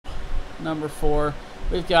number 4.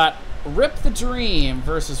 We've got Rip the Dream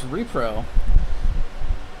versus Repro.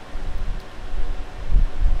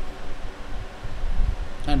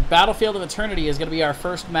 And Battlefield of Eternity is going to be our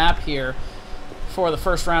first map here for the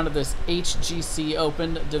first round of this HGC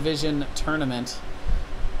Open Division Tournament.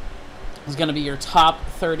 It's going to be your top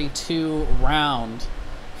 32 round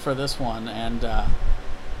for this one, and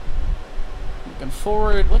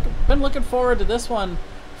been looking forward to this one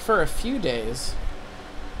for a few days.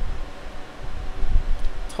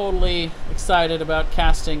 Totally excited about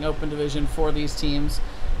casting Open Division for these teams.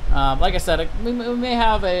 Like I said, we may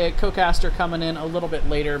have a co-caster coming in a little bit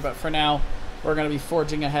later, but for now, we're going to be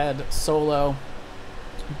forging ahead solo.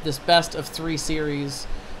 This best of 3 series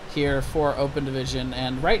here for Open Division,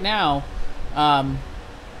 and right now,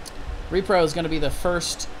 Repro is going to be the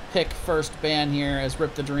first ban here, as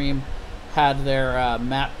Rip the Dream had their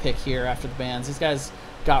map pick here after the bans. These guys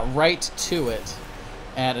got right to it,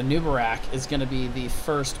 and Anubarak is going to be the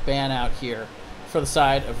first ban out here for the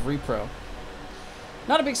side of Repro.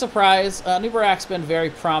 Not a big surprise. Anubarak's been very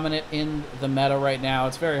prominent in the meta right now.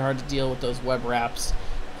 It's very hard to deal with those web wraps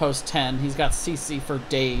post 10. He's got CC for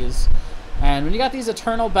days. And when you got these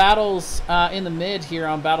eternal battles in the mid here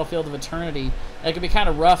on Battlefield of Eternity, it can be kind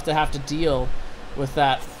of rough to have to deal with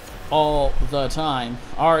that all the time.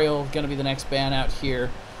 Ariel going to be the next ban out here.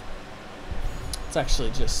 It's actually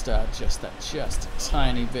just a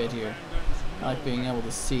tiny bit here. I like being able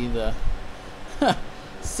to see the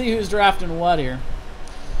see who's drafting what here.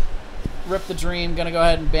 Rip the Dream going to go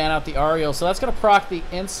ahead and ban out the Ariel, so that's going to proc the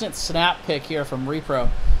instant snap pick here from Repro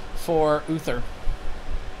for Uther.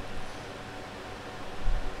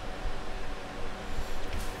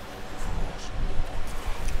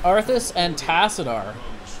 Arthas and Tassadar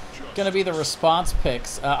going to be the response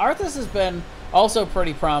picks. Arthas has been also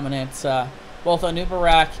pretty prominent. Both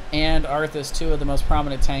Anubarak and Arthas, 2 of the most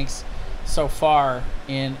prominent tanks so far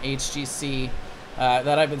in HGC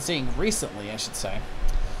that I've been seeing recently, I should say.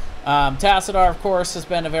 Tassadar, of course, has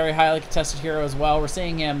been a very highly contested hero as well. We're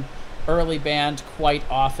seeing him early banned quite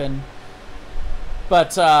often.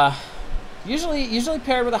 But usually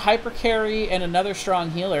paired with a hyper carry and another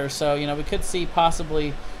strong healer. So, you know, we could see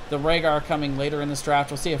possibly the Rhaegar coming later in this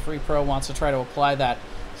draft. We'll see if Repro wants to try to apply that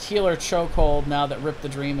healer chokehold now that Rip the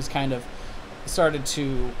Dream has kind of started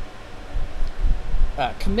to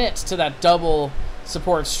commit to that double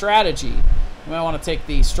support strategy. We might want to take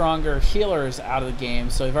the stronger healers out of the game.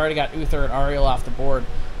 So we've already got Uther and Ariel off the board.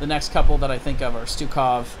 The next couple that I think of are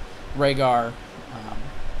Stukov, Rhaegar,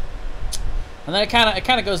 and then it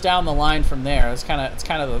kind of goes down the line from there. It's kind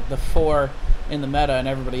of the 4 in the meta, and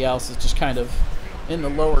everybody else is just kind of in the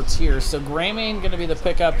lower tiers. So Greymane going to be the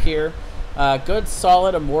pickup here. Good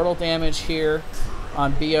solid immortal damage here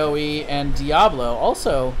on BOE, and Diablo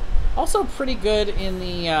also pretty good in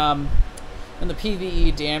the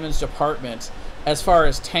PvE damage department as far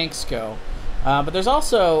as tanks go. But there's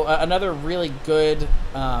also another really good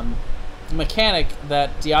mechanic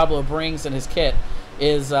that Diablo brings in his kit.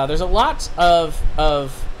 Is there's a lot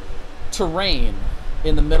of terrain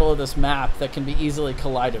in the middle of this map that can be easily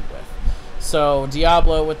collided with. So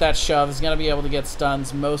Diablo with that shove is going to be able to get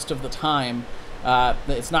stuns most of the time.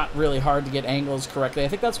 It's not really hard to get angles correctly. I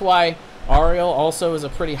think that's why Ariel also is a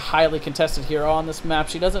pretty highly contested hero on this map.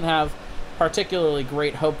 She doesn't have particularly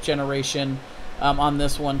great hope generation on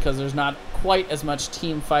this one because there's not quite as much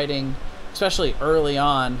team fighting, especially early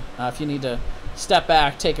on. If you need to step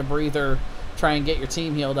back, take a breather, try and get your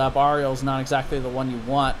team healed up, Ariel's not exactly the one you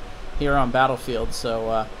want here on Battlefield.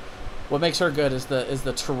 So what makes her good is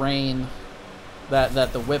the terrain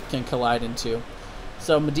that the whip can collide into.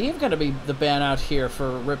 So Medivh going to be the ban out here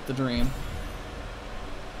for Rip the Dream.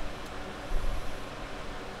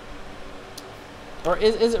 Or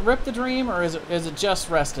is it Rip the Dream, or is it just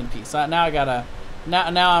Rest in Peace? Now I gotta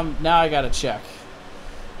check.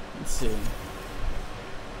 Let's see.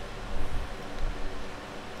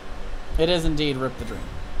 It is indeed Rip the Dream.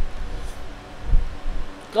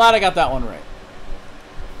 Glad I got that one right.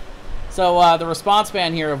 So the response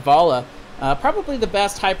ban here of Vala, probably the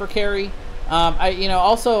best hyper carry.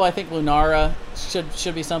 Also I think Lunara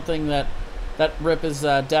should be something that Rip is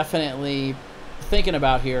definitely thinking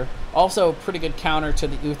about here. Also pretty good counter to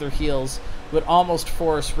the Uther heals. Would almost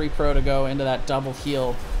force Repro to go into that double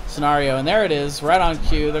heal scenario. And there it is, right on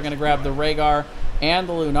cue. They're going to grab the Rhaegar and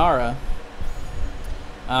the Lunara.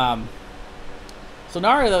 So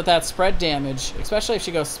Nara, though, with that spread damage, especially if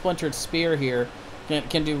she goes Splintered Spear here,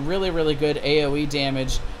 can do really, really good AoE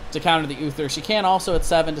damage to counter the Uther. She can also, at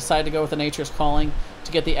 7, decide to go with the Nature's Calling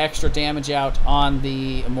to get the extra damage out on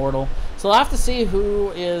the Immortal. So we'll have to see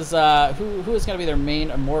who is going to be their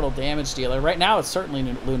main Immortal damage dealer. Right now, it's certainly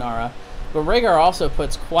Lunara. but Rhaegar also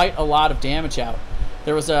puts quite a lot of damage out.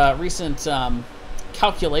 There was a recent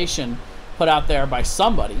calculation put out there by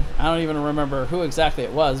somebody. I don't even remember who exactly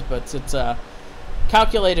it was, but it's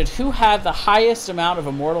calculated who had the highest amount of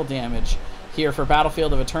immortal damage here for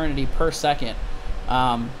Battlefield of Eternity per second,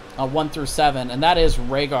 1 through 7, and that is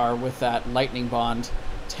Rhaegar with that Lightning Bond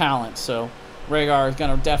talent. So Rhaegar is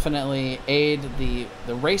going to definitely aid the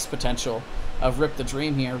race potential of Rip the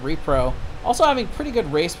Dream here. Repro also having pretty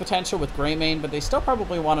good race potential with Greymane, but they still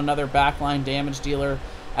probably want another backline damage dealer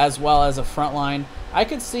as well as a frontline. I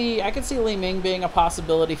could see Li Ming being a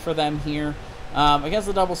possibility for them here. Against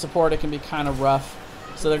the double support, it can be kind of rough.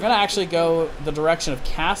 So they're going to actually go the direction of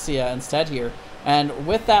Cassia instead here. And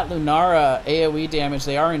with that Lunara AoE damage,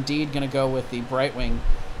 they are indeed going to go with the Brightwing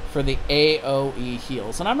for the AoE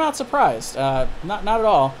heals. And I'm not surprised. Not at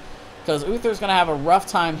all. Because Uther's going to have a rough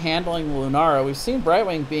time handling the Lunara. We've seen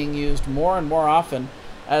Brightwing being used more and more often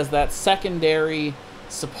as that secondary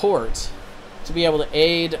support to be able to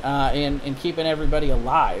aid in keeping everybody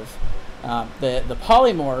alive. The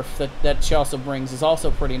polymorph that she also brings is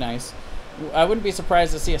also pretty nice. I wouldn't be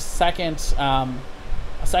surprised to see a second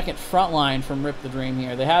front line from Rip the Dream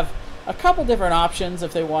here. They have a couple different options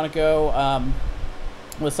if they want to go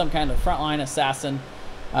with some kind of frontline assassin.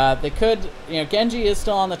 They could, Genji is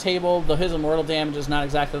still on the table, though his immortal damage is not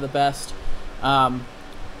exactly the best.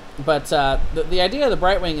 But the idea of the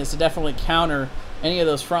Brightwing is to definitely counter any of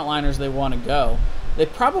those frontliners they want to go. They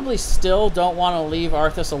probably still don't want to leave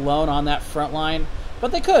Arthas alone on that front line,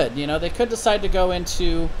 but they could. They could decide to go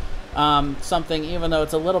into something, even though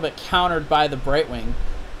it's a little bit countered by the Brightwing.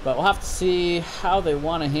 But we'll have to see how they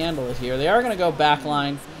want to handle it here. They are going to go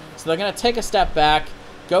backline, so they're going to take a step back,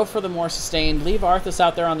 go for the more sustained, leave Arthas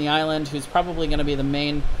out there on the island, who's probably going to be the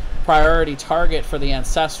main priority target for the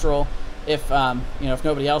Ancestral. If if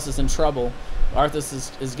nobody else is in trouble,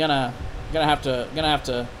 Arthas is gonna have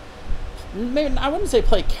to. Maybe I wouldn't say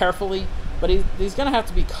play carefully, but he's gonna have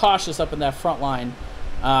to be cautious up in that front line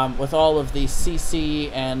with all of the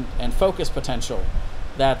CC and focus potential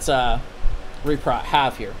that Reprot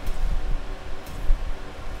have here.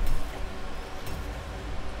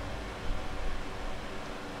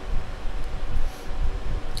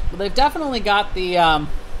 But they've definitely got the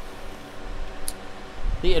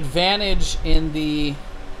advantage in the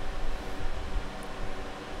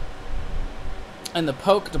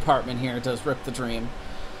poke department here. It does Rip the Dream.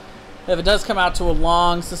 If it does come out to a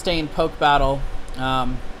long, sustained poke battle,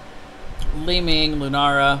 Li Ming,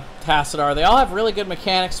 Lunara, Tassadar, they all have really good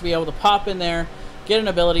mechanics to be able to pop in there, get an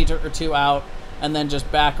ability or two out, and then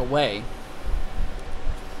just back away.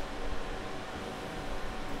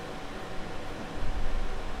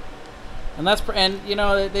 And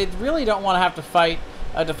they really don't want to have to fight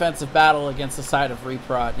a defensive battle against the side of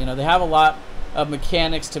Reprot. They have a lot of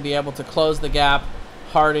mechanics to be able to close the gap,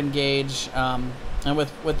 hard engage, and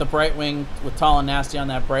with the Brightwing, with Tall and Nasty on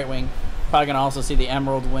that Brightwing, probably going to also see the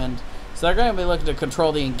Emerald Wind. So they're going to be looking to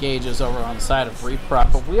control the engages over on the side of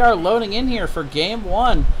Reprot. But we are loading in here for Game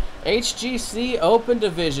 1. HGC Open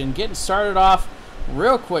Division getting started off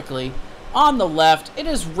real quickly. On the left, it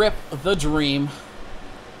is Rip the Dream.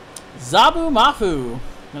 Zabu Mafu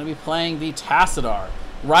going to be playing the Tassadar.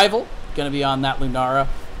 Rival going to be on that Lunara.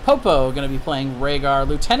 Popo going to be playing Rhaegar.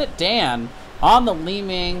 Lieutenant Dan on the Li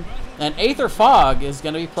Ming. And Aether Fog is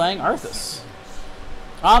going to be playing Arthas.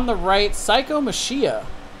 On the right, Psycho Mashiach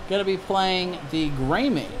going to be playing the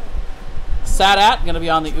Greymane. Sadat going to be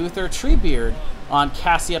on the Uther. Treebeard on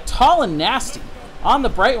Cassia. Tall and Nasty on the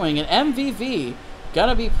Brightwing. And MVV going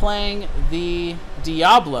to be playing the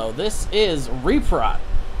Diablo. This is Reprot.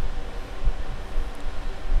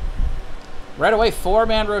 Right away,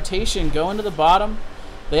 4-man rotation going to the bottom.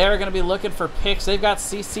 They are going to be looking for picks. They've got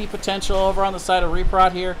CC potential over on the side of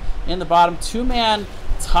Reprot here in the bottom. 2-man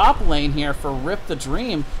top lane here for Rip the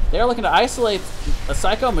Dream. They're looking to isolate a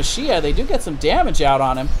Psycho Mashiach. They do get some damage out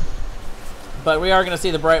on him. But we are going to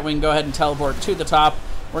see the Brightwing go ahead and teleport to the top.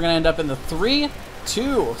 We're going to end up in the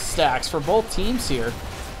 3-2 stacks for both teams here.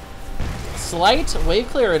 Slight wave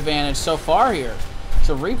clear advantage so far here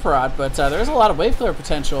to Reprot, but there's a lot of wave clear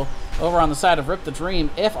potential over on the side of Rip the Dream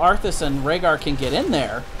if Arthas and Rhaegar can get in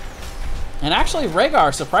there. And actually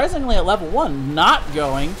Rhaegar, surprisingly at level 1, not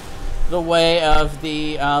going the way of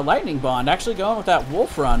the Lightning Bond, actually going with that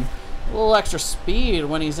Wolf Run. A little extra speed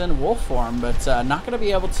when he's in wolf form, but not going to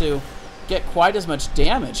be able to get quite as much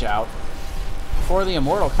damage out for the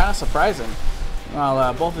Immortal. Kind of surprising.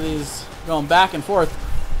 Well, both of these going back and forth.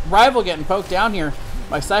 Rival getting poked down here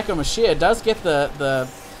by Psycho Mashiach. Does get the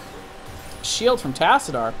shield from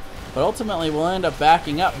Tassadar, but ultimately will end up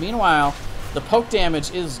backing up. Meanwhile, the poke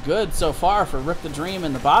damage is good so far for Rip the Dream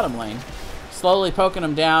in the bottom lane. slowly poking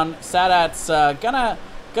him down. Sadat's gonna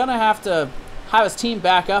have to have his team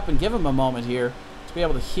back up and give him a moment here to be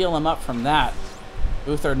able to heal him up from that.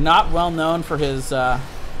 Uther, not well known for his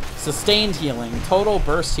sustained healing, total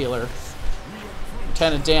burst healer.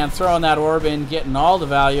 Lieutenant Dan throwing that orb in, getting all the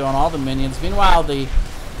value on all the minions. Meanwhile, the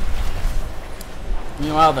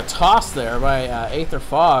toss there by Aether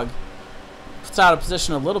Fog puts out of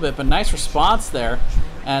position a little bit, but nice response there.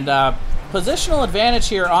 And positional advantage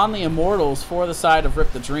here on the Immortals for the side of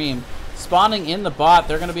Rip the Dream. Spawning in the bot,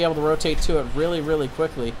 they're going to be able to rotate to it really, really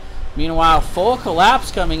quickly. Meanwhile, full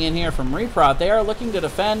collapse coming in here from Reprot. They are looking to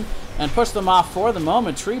defend and push them off for the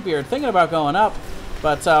moment. Treebeard thinking about going up,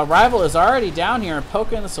 but Rival is already down here and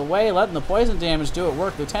poking this away, letting the poison damage do it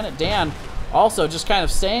work. Lieutenant Dan also just kind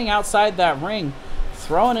of staying outside that ring,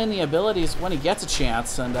 throwing in the abilities when he gets a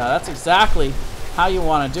chance, and that's exactly how you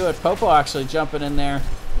want to do it. Popo actually jumping in there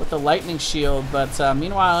with the lightning shield, but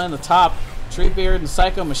meanwhile in the top, Treebeard and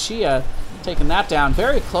Psycho Machia taking that down.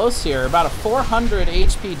 Very close here, about a 400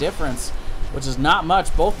 HP difference, which is not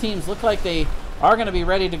much. Both teams look like they are going to be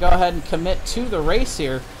ready to go ahead and commit to the race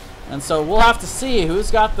here, and so we'll have to see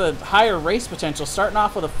who's got the higher race potential, starting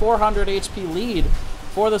off with a 400 HP lead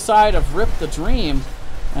for the side of Rip the Dream.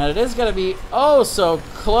 And it is going to be oh so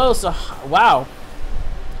close. Wow.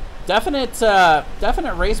 Definite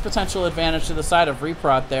race potential advantage to the side of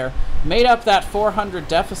Reprot there. Made up that 400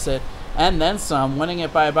 deficit and then some, winning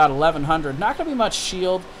it by about 1,100. Not going to be much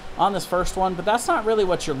shield on this first one, but that's not really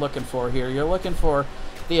what you're looking for here. You're looking for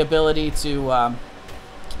the ability to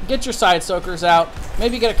get your side soakers out,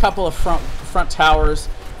 maybe get a couple of front towers,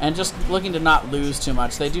 and just looking to not lose too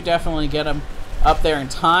much. They do definitely get them up there in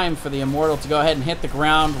time for the Immortal to go ahead and hit the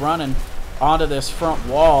ground running onto this front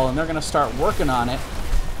wall, and they're going to start working on it.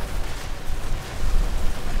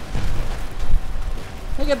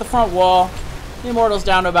 They get the front wall. The Immortal's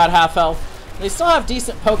down to about half health. They still have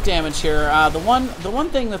decent poke damage here. The one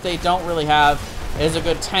thing that they don't really have is a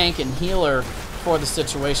good tank and healer for the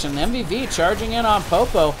situation. MVV charging in on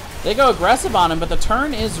Popo. They go aggressive on him, but the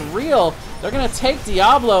turn is real. They're going to take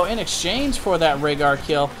Diablo in exchange for that Rhaegar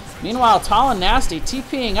kill. Meanwhile, Tall and Nasty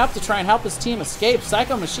TPing up to try and help his team escape.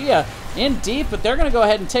 Psycho Machia in deep, but they're going to go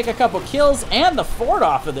ahead and take a couple kills and the fort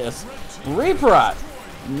off of this. Reprot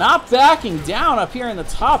not backing down up here in the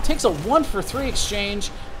top. Takes a 1-for-3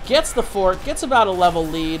 exchange. Gets the fort. Gets about a level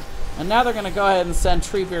lead. And now they're going to go ahead and send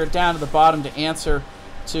Treebeard down to the bottom to answer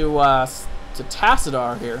to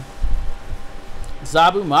Tassadar here.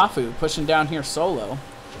 Zabu Mafu pushing down here solo.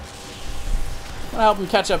 Gonna help him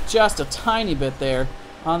catch up just a tiny bit there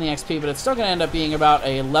on the XP, but it's still going to end up being about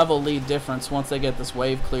a level lead difference once they get this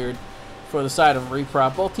wave cleared for the side of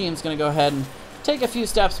Reprot. Both teams going to go ahead and take a few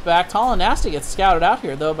steps back. Tall and Nasty gets scouted out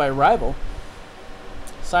here, though, by Rival.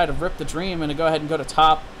 Side of Rip the Dream going to go ahead and go to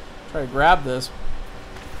top, try to grab this.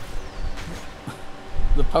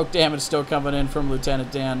 The poke damage still coming in from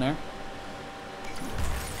Lieutenant Dan there.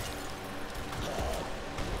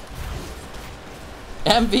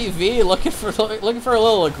 MVV looking for a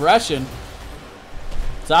little aggression.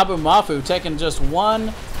 Zabu Mafu taking just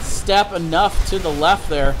one step enough to the left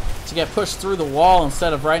there to get pushed through the wall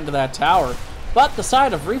instead of right into that tower. But the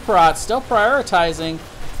side of Reprot still prioritizing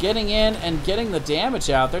getting in and getting the damage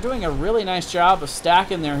out. They're doing a really nice job of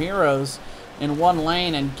stacking their heroes in one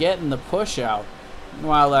lane and getting the push out.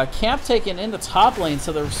 Meanwhile, Camp taken in the top lane,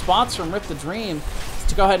 so the response from Rip the Dream is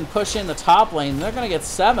to go ahead and push in the top lane. They're going to get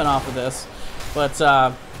 7 off of this, but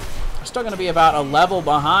they're still going to be about a level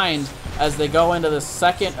behind as they go into the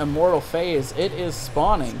second Immortal phase. It is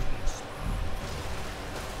spawning.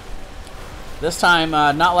 This time,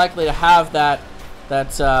 not likely to have that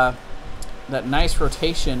nice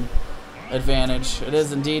rotation advantage. It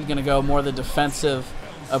is indeed going to go more the defensive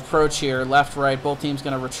approach here. Left, right, both teams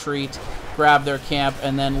going to retreat, grab their camp,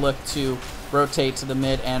 and then look to rotate to the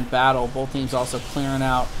mid and battle. Both teams also clearing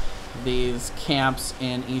out these camps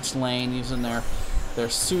in each lane using their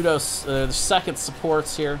second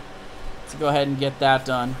supports here to go ahead and get that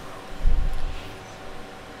done.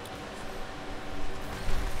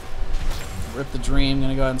 Rip the Dream going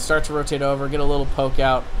to go ahead and start to rotate over, get a little poke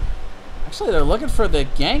out. Actually, they're looking for the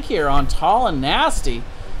gank here on Tall and Nasty.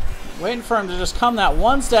 Waiting for him to just come that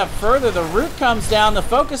one step further. The root comes down, the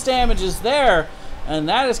focus damage is there, and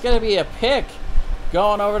that is going to be a pick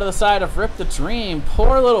going over to the side of Rip the Dream.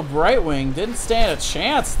 Poor little Brightwing didn't stand a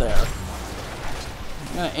chance there.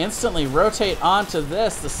 I'm going to instantly rotate onto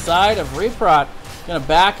this. The side of Reprot going to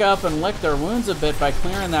back up and lick their wounds a bit by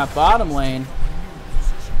clearing that bottom lane.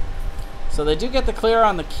 So they do get the clear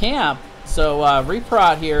on the camp. So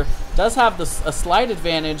Reprot here does have a slight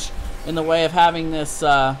advantage in the way of having this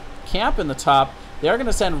camp in the top. they're going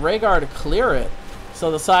to send Rhaegar to clear it.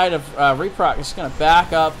 So the side of Reprot is just going to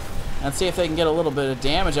back up and see if they can get a little bit of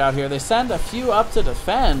damage out here. They send a few up to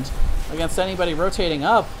defend against anybody rotating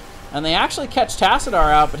up, and they actually catch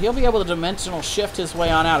Tassadar out, but he'll be able to dimensional shift his way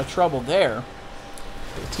on out of trouble there.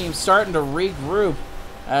 The team's starting to regroup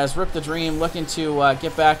as Rip the Dream looking to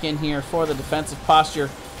get back in here for the defensive posture,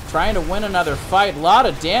 trying to win another fight. A lot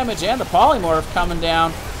of damage, and the Polymorph coming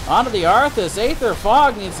down onto the Arthas. Aether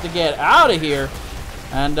Fog needs to get out of here.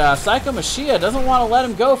 And Psycho Mashiach doesn't want to let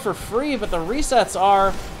him go for free, but the resets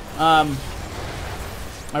are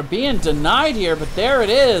being denied here. But there it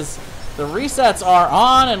is. The resets are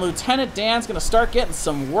on, and Lieutenant Dan's going to start getting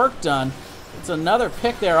some work done. It's another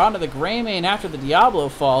pick there onto the Greymane after the Diablo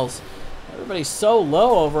falls. Everybody's so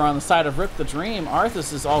low over on the side of Rip the Dream.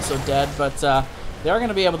 Arthas is also dead, but they're going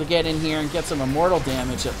to be able to get in here and get some immortal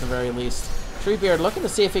damage at the very least. Treebeard looking to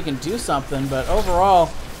see if he can do something, but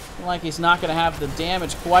overall, like he's not going to have the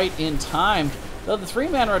damage quite in time. Though the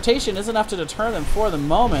 3-man rotation is enough to deter them for the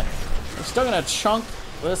moment. They're still going to chunk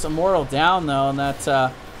this immortal down, though, and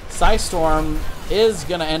that Psystorm is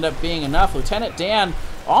going to end up being enough. Lieutenant Dan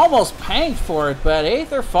almost panked for it, but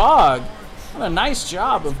Aether Fog done a nice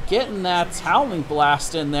job of getting that Howling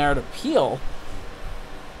Blast in there to peel.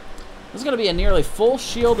 This is going to be a nearly full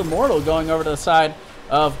shield immortal going over to the side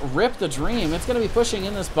of Rip the Dream. It's going to be pushing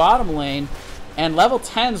in this bottom lane, and level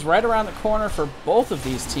 10's right around the corner for both of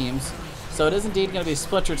these teams. So it is indeed going to be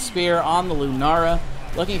Splintered Spear on the Lunara,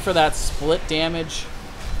 looking for that split damage.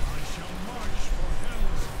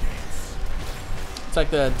 It's like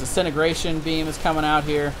the Disintegration Beam is coming out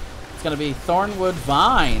here. It's going to be Thornwood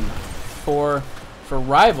Vine for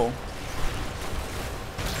Rival.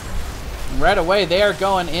 And right away, they are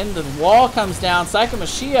going in. The wall comes down. Psycho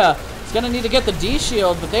Mashiach is going to need to get the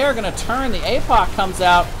D-Shield, but they are going to turn. The APOC comes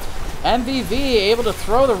out. MVV able to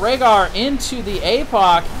throw the Rhaegar into the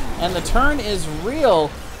APOC, and the turn is real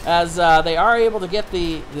as they are able to get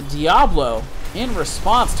the Diablo in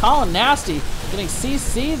response. Tall and Nasty getting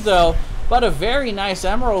CC'd though, but a very nice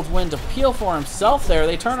Emerald win to peel for himself there.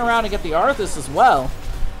 They turn around and get the Arthas as well.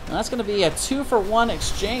 And that's going to be a 2-for-1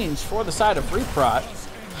 exchange for the side of Reprot.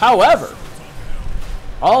 However,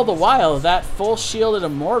 all the while, that full shielded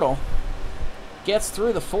Immortal gets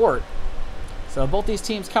through the fort. So both these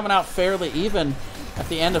teams coming out fairly even at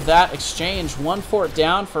the end of that exchange. 1 fort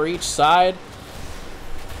down for each side.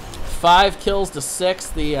 5 kills to 6.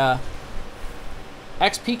 The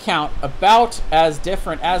XP count about as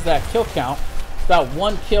different as that kill count. It's about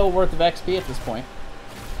 1 kill worth of XP at this point.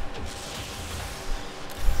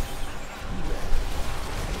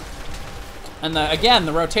 And again,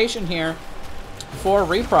 the rotation here for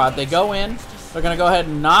Reprot. They go in. They're going to go ahead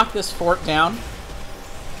and knock this fort down.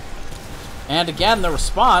 And again, the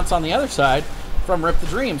response on the other side from Rip the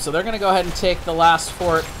Dream. So they're going to go ahead and take the last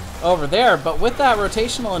fort over there. But with that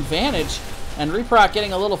rotational advantage and Reprot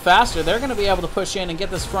getting a little faster, they're going to be able to push in and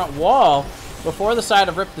get this front wall before the side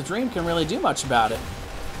of Rip the Dream can really do much about it.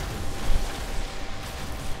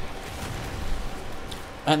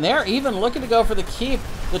 And they're even looking to go for the keep.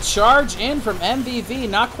 The charge in from MVV,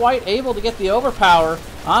 not quite able to get the overpower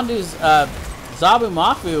onto Zabu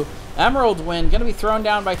Mafu. Emerald Wind going to be thrown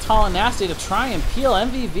down by Tall and Nasty to try and peel.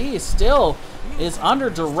 MVV still is under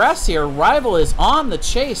duress here. Rival is on the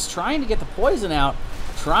chase, trying to get the poison out,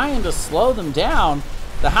 trying to slow them down.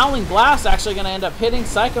 The Howling Blast actually going to end up hitting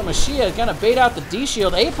Psycho Mashiach, going to bait out the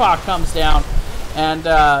D-Shield. APOC comes down, and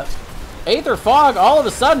Aether Fog all of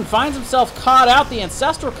a sudden finds himself caught out. The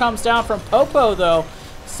Ancestral comes down from Popo, though.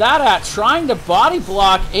 Sadat trying to body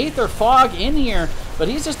block Aether Fog in here, but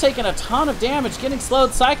he's just taking a ton of damage, getting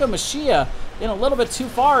slowed. Psycho Mashiach in a little bit too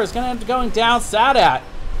far is going to end up going down. Sadat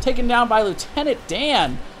taken down by Lieutenant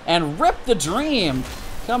Dan, and Rip the Dream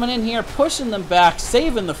coming in here, pushing them back,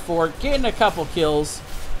 saving the fort, getting a couple kills.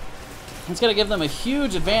 It's going to give them a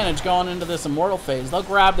huge advantage going into this Immortal phase. They'll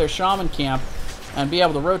grab their Shaman camp and be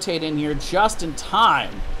able to rotate in here just in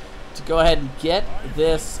time to go ahead and get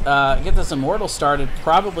this Immortal started,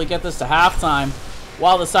 probably get this to halftime,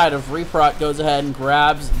 while the side of Reprot goes ahead and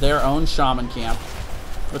grabs their own Shaman camp,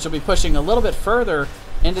 which will be pushing a little bit further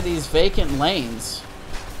into these vacant lanes.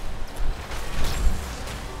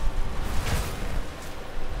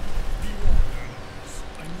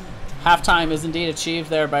 Halftime is indeed achieved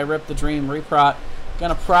there by Rip the Dream. Reprot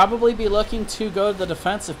going to probably be looking to go to the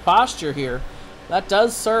defensive posture here. That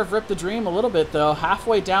does serve Rip the Dream a little bit, though.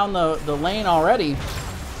 Halfway down the lane already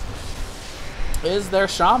is their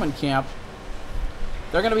Shaman camp.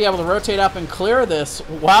 They're going to be able to rotate up and clear this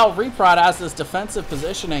while Reprot has this defensive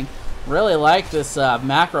positioning. Really like this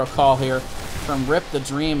macro call here from Rip the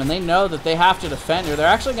Dream, and they know that they have to defend here. They're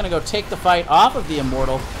actually going to go take the fight off of the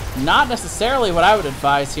Immortal. Not necessarily what I would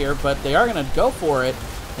advise here, but they are going to go for it.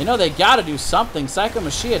 They know they got to do something. Psycho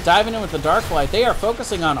Mashiach diving in with the Dark Flight. They are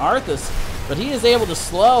focusing on Arthas, but he is able to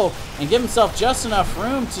slow and give himself just enough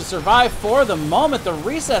room to survive for the moment. The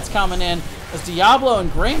reset's coming in as Diablo and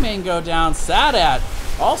Greymane go down. Sadat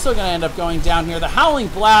also going to end up going down here. The Howling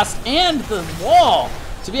Blast and the wall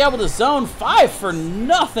to be able to zone 5 for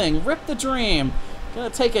nothing. Rip the Dream. Going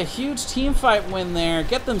to take a huge team fight win there.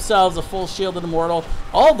 Get themselves a full shielded Immortal.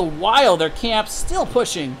 All the while, their camp still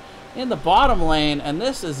pushing in the bottom lane. And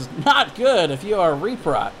this is not good if you are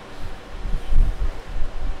Reprot.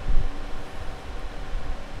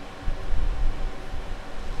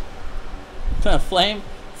 Flame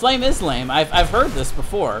is lame. I've heard this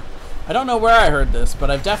before. I don't know where I heard this,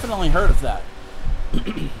 but I've definitely heard of that.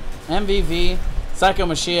 MVV, Psycho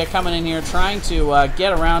Mashiach coming in here, trying to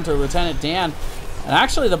get around to Lieutenant Dan. And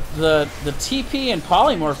actually, the TP and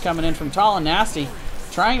Polymorph coming in from Tall and Nasty,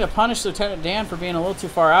 trying to punish Lieutenant Dan for being a little too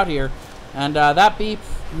far out here. And that beep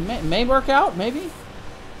may work out, maybe?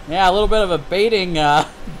 Yeah, a little bit of a baiting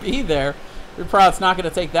B there. Reprot's not going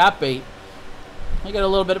to take that bait. They get a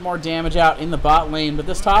little bit more damage out in the bot lane, but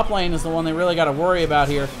this top lane is the one they really got to worry about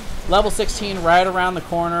here. Level 16 right around the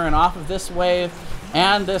corner, and off of this wave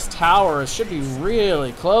and this tower, it should be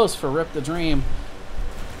really close for Rip the Dream.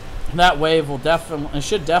 That wave will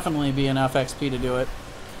should definitely be enough XP to do it.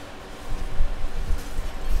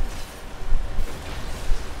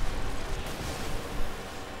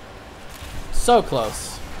 So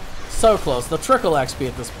close. So close. The trickle XP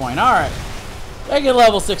at this point. Alright. They get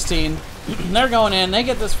level 16. They're going in. They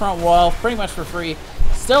get this front wall pretty much for free.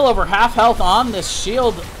 Still over half health on this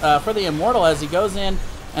shield for the Immortal as he goes in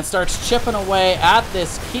and starts chipping away at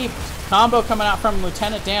this keep. Combo coming out from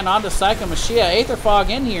Lieutenant Dan onto Psycho Mashiach. Aether Fog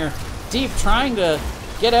in here, deep, trying to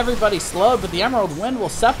get everybody slowed, but the Emerald Wind will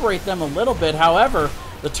separate them a little bit. However,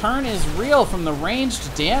 the turn is real from the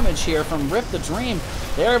ranged damage here from Rip the Dream.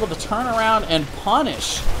 They're able to turn around and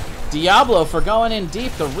punish Diablo for going in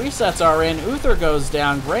deep. The resets are in. Uther goes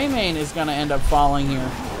down. Greymane is going to end up falling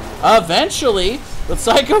here eventually, with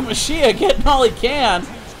Psycho Mashiach getting all he can.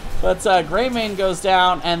 But Greymane goes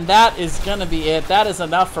down, and that is going to be it. That is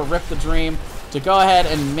enough for Rip the Dream to go ahead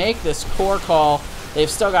and make this core call. They've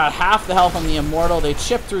still got half the health on the Immortal. They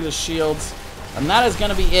chip through the shields, and that is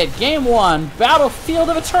going to be it. Game 1,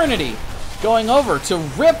 Battlefield of Eternity, going over to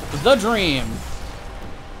Rip the Dream.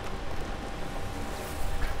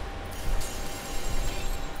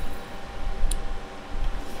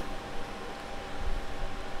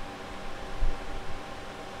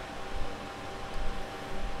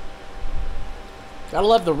 Gotta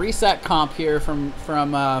love the reset comp here from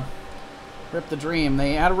Rip the Dream.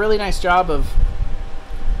 They had a really nice job of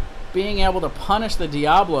being able to punish the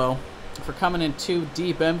Diablo for coming in too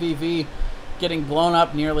deep. MVV getting blown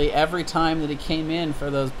up nearly every time that he came in for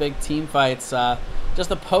those big team fights. Just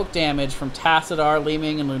the poke damage from Tassadar,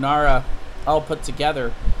 Li-Ming, and Lunara all put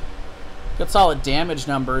together. Good solid damage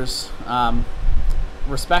numbers,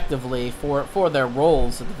 respectively, for their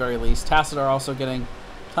roles at the very least. Tassadar also getting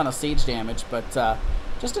ton of siege damage, but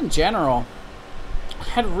just in general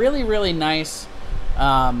had really nice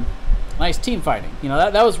nice team fighting. You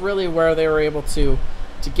know, that was really where they were able to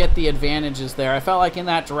get the advantages there. I felt like in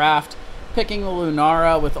that draft, picking the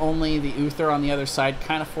Lunara with only the Uther on the other side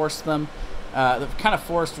kind of forced them, kind of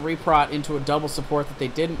forced Reprot into a double support that they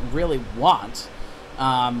didn't really want.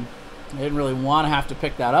 They didn't really want to have to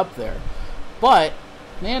pick that up there, but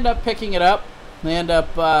they end up picking it up. They end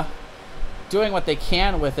up doing what they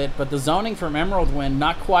can with it, but the zoning from Emerald Wind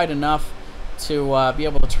not quite enough to be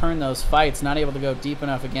able to turn those fights, not able to go deep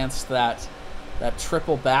enough against that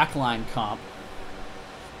triple backline comp.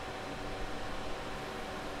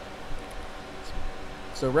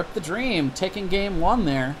 So Rip the Dream taking game 1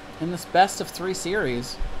 there in this best of 3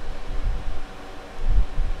 series.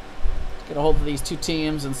 Let's get a hold of these two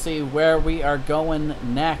teams and see where we are going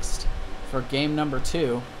next for game number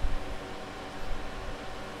 2.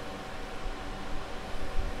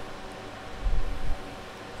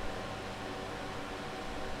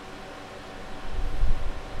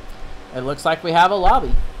 It looks like we have a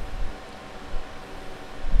lobby.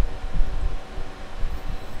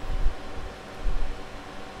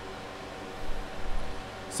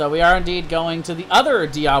 So we are indeed going to the other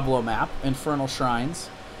Diablo map, Infernal Shrines,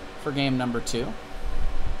 for game number 2.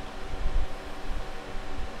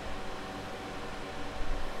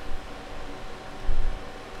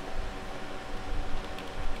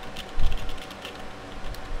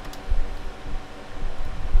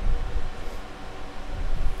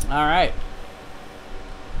 All right.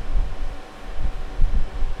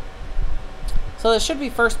 So this should be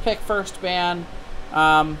first pick, first ban,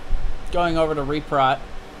 going over to Reprot.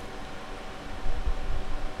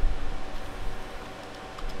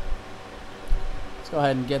 Let's go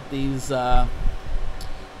ahead and get these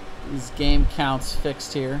game counts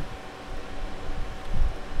fixed here.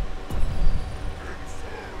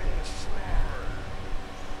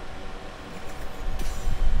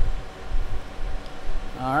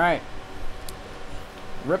 All right.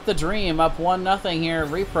 Rip the Dream up 1-0 here.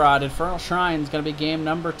 Reprot. Infernal Shrine is going to be game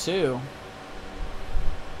number 2.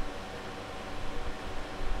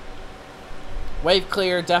 Wave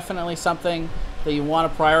clear, definitely something that you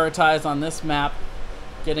want to prioritize on this map.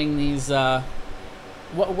 Getting these,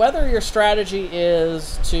 whether your strategy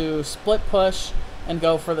is to split push and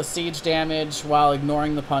go for the siege damage while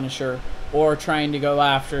ignoring the Punisher, or trying to go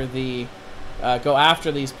after the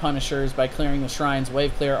these Punishers by clearing the shrines.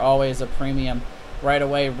 Wave clear always a premium. Right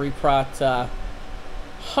away, Reprot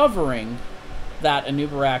hovering that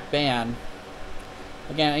Anubarak ban.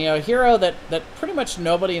 Again, you know, a hero that pretty much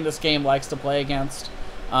nobody in this game likes to play against.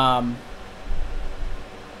 The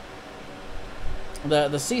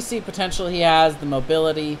CC potential he has, the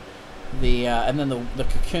mobility, and then the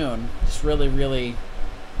cocoon, just really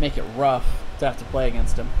make it rough to have to play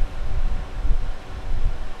against him.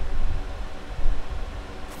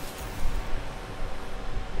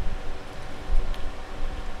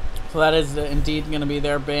 So that is indeed going to be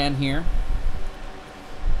their ban here.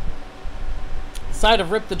 Side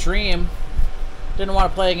of Rip the Dream didn't want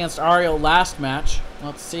to play against Ariel last match.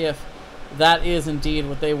 Let's see if that is indeed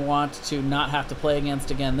what they want to not have to play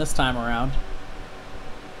against again this time around.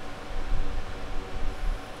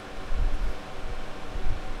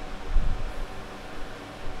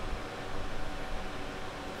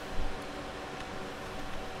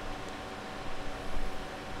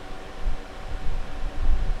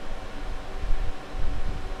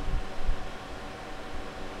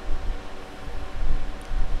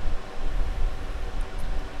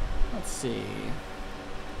 Let's see.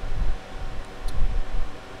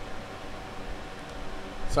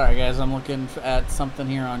 Sorry guys, I'm looking at something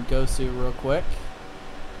here on Gosu real quick.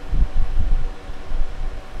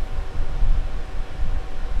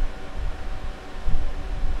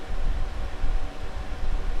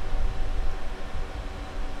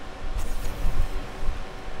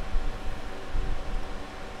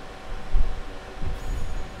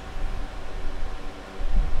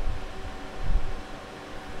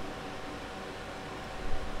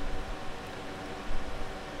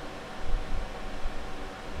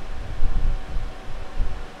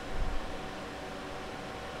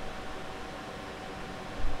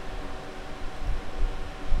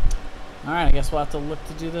 Alright, I guess we'll have to look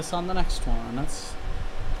to do this on the next one. That's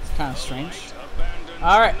kind of strange.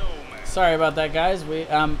 Alright, sorry about that, guys.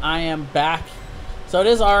 I am back. So it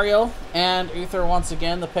is Ariel and Uther once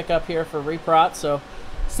again, the pickup here for Reprot. So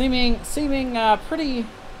seeming pretty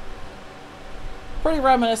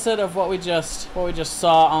reminiscent of what we just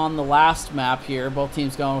saw on the last map here. Both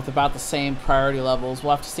teams going with about the same priority levels.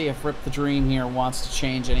 We'll have to see if Rip the Dream here wants to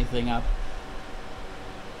change anything up.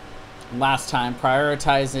 Last time,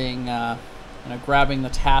 prioritizing, grabbing the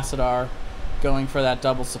Tassadar, going for that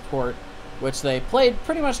double support, which they played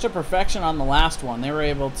pretty much to perfection on the last one. They were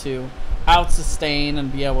able to out-sustain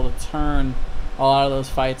and be able to turn a lot of those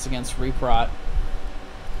fights against Reprot.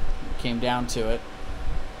 It came down to it.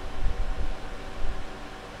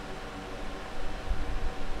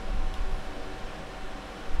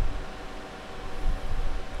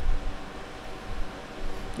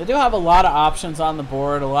 They do have a lot of options on the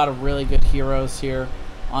board, a lot of really good heroes here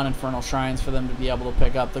on Infernal Shrines for them to be able to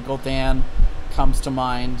pick up. The Gul'dan comes to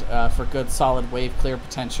mind for good, solid wave clear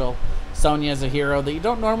potential. Sonya is a hero that you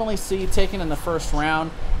don't normally see taken in the first round,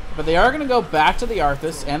 but they are going to go back to the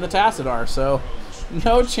Arthas and the Tassadar, so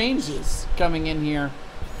no changes coming in here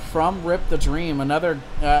from Rip the Dream. Another,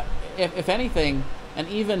 if anything, an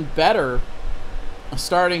even better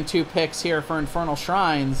starting 2 picks here for Infernal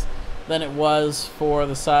Shrines than it was for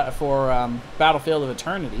the Battlefield of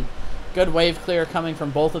Eternity. Good wave clear coming from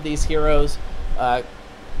both of these heroes. A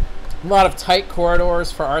lot of tight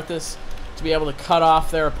corridors for Arthas to be able to cut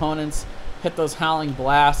off their opponents, hit those howling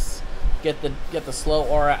blasts, get the slow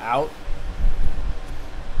aura out.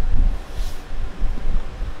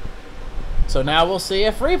 So now we'll see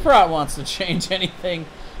if Reprot wants to change anything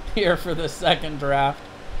here for the second draft.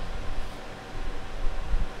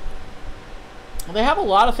 They have a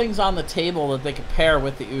lot of things on the table that they could pair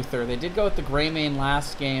with the Uther. They did go with the Greymane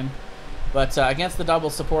last game, but against the double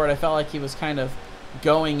support, I felt like he was kind of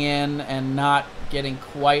going in and not getting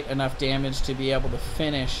quite enough damage to be able to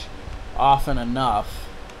finish often enough.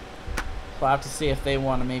 We'll have to see if they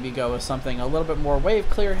want to maybe go with something a little bit more wave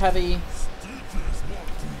clear heavy.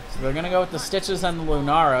 So they're going to go with the Stitches and the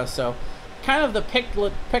Lunara. So kind of the pick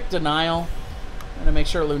denial. I'm going to make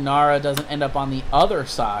sure Lunara doesn't end up on the other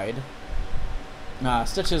side.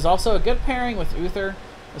 Stitches also a good pairing with Uther.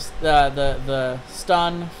 The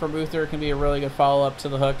stun from Uther can be a really good follow-up to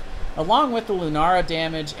the hook, along with the Lunara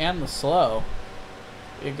damage and the slow.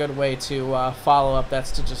 A good way to follow up that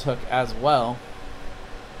Stitches hook as well.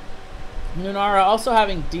 Lunara also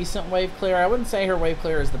having decent wave clear. I wouldn't say her wave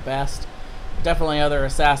clear is the best. Definitely other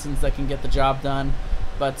assassins that can get the job done.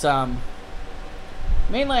 But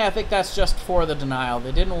mainly I think that's just for the denial.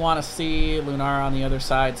 They didn't want to see Lunara on the other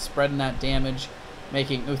side spreading that damage,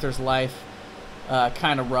 making Uther's life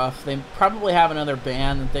kind of rough. They probably have another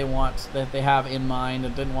ban that they have in mind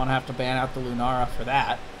and didn't want to have to ban out the Lunara for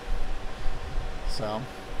that. So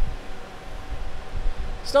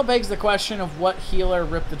still begs the question of what healer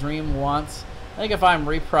Rip the Dream wants. I think if I'm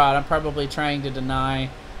Reprot, I'm probably trying to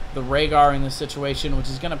deny the Rhaegar in this situation, which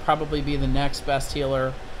is going to probably be the next best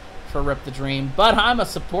healer for Rip the Dream. But I'm a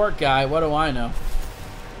support guy. What do I know?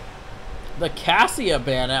 The Cassia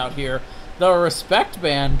ban out here. The respect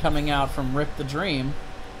ban coming out from Rip the Dream.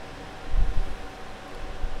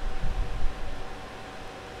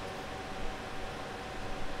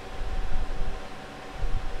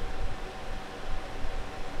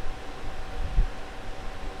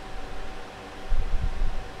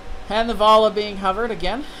 And the Vala being hovered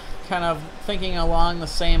again. Kind of thinking along the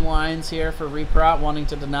same lines here for Reprot, wanting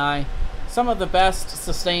to deny some of the best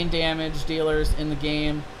sustained damage dealers in the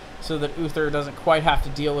game so that Uther doesn't quite have to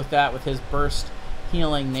deal with that with his burst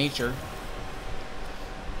healing nature.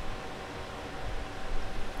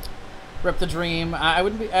 Rip the Dream. I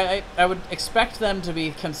would expect them to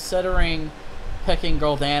be considering picking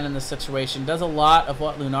Gul'dan in this situation. Does a lot of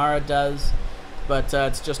what Lunara does, but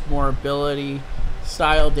it's just more ability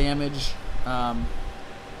style damage, but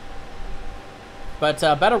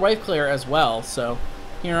better wave clear as well. So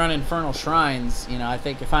here on Infernal Shrines, you know, I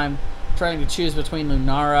think if I'm trying to choose between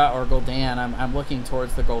Lunara or Gul'dan, I'm looking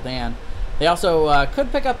towards the Gul'dan. They also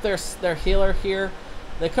could pick up their healer here.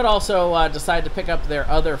 They could also decide to pick up their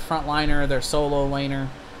other frontliner, their solo laner.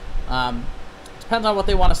 Depends on what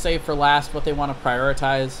they want to save for last, what they want to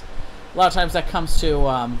prioritize. A lot of times that comes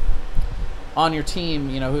to on your team,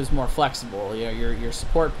 you know, who's more flexible. You know, your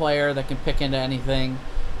support player that can pick into anything,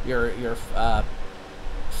 your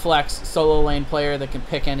flex solo lane player that can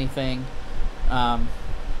pick anything.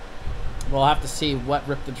 We'll have to see what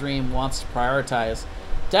Rip the Dream wants to prioritize.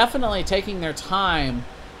 Definitely taking their time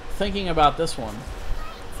thinking about this one.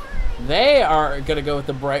 They are going to go with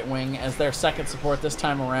the Brightwing as their second support this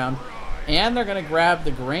time around, and they're going to grab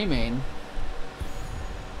the Greymane.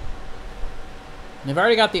 They've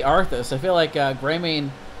already got the Arthas. I feel like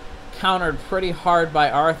Greymane countered pretty hard by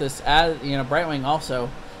Arthas. As you know, Brightwing also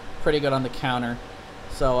pretty good on the counter.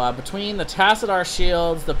 So between the Tassadar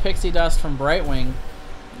shields, the Pixie Dust from Brightwing,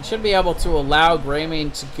 you should be able to allow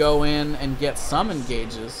Greymane to go in and get some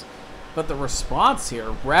engages. But the response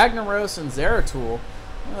here, Ragnaros and Zeratul,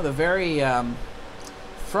 one of the very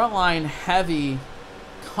frontline heavy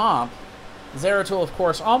comp. Zeratul, of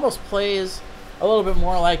course, almost plays a little bit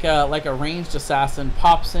more like a ranged assassin,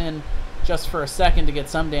 pops in just for a second to get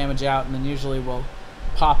some damage out, and then usually will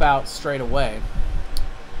pop out straight away.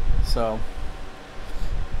 So,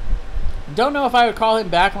 don't know if I would call him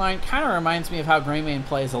backline. Kind of reminds me of how Greymane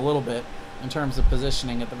plays a little bit in terms of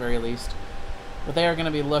positioning at the very least. But they are going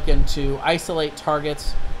to be looking to isolate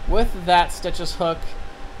targets with that Stitches hook,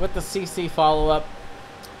 with the CC follow-up.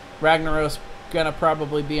 Ragnaros going to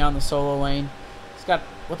probably be on the solo lane. He's got,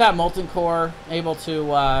 with that Molten Core, able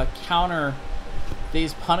to counter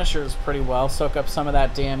these Punishers pretty well, soak up some of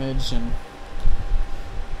that damage and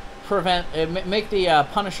make the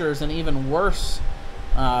Punishers an even worse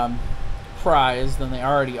prize than they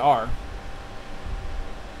already are.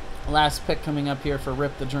 Last pick coming up here for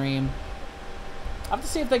Rip the Dream. I'll have to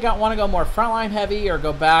see if they want to go more frontline heavy or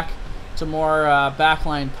go back to more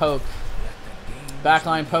backline poke.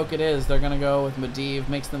 Backline poke it is. They're going to go with Medivh.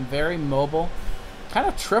 Makes them very mobile. Kind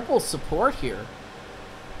of triple support here.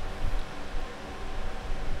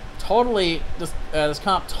 Totally, this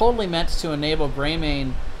comp totally meant to enable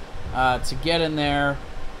Greymane to get in there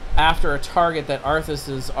after a target that Arthas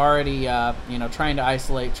is already, you know, trying to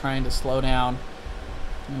isolate, trying to slow down.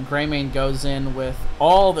 And Greymane goes in with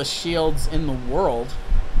all the shields in the world,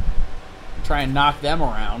 try and knock them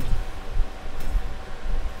around.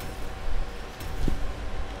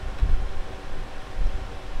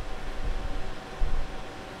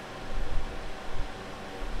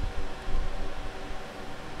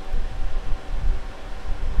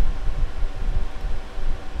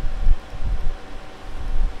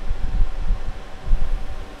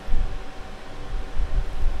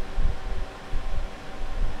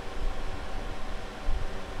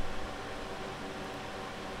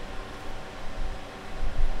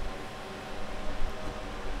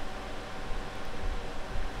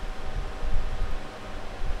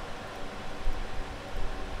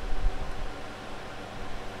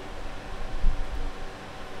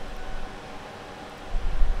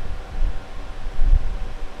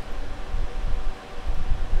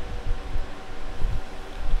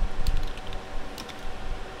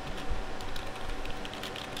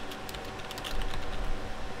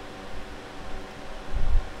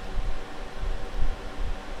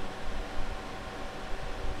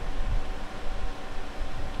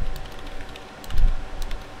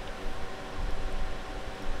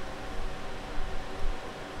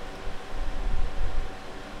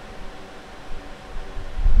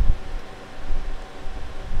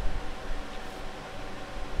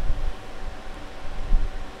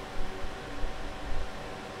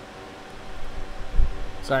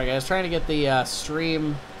 Sorry, guys. Trying to get the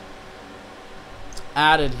stream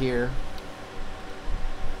added here.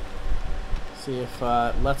 See if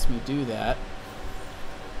it lets me do that.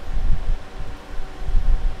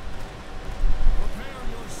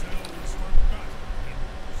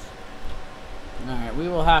 Alright, we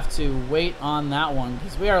will have to wait on that one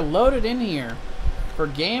because we are loaded in here for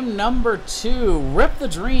game number 2. Rip the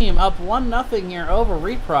Dream up 1-0 here over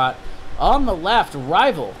Reprot. On the left,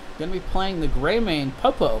 Rival going to be playing the Greymane.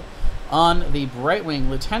 Popo on the Brightwing.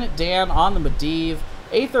 Lieutenant Dan on the Medivh.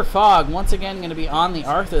 Aether Fog once again going to be on the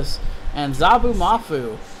Arthas. And Zabu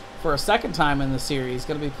Mafu, for a second time in the series,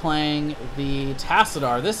 going to be playing the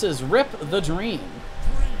Tassadar. This is Rip the Dream.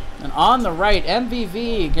 And on the right,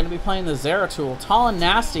 MVV going to be playing the Zeratul. Tall and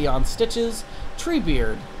Nasty on Stitches.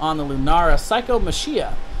 Treebeard on the Lunara. Psycho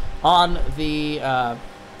Machia on the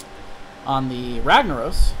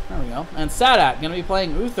Ragnaros. There we go. And Sadat going to be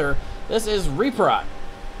playing Uther. This is Reprot.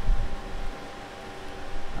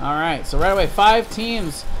 All right, so right away, 5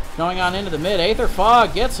 teams going on into the mid. Aether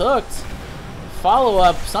Fog gets hooked.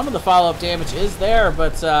 Follow-up, some of the follow-up damage is there,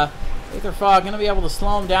 but Aether Fog going to be able to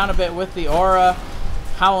slow him down a bit with the aura.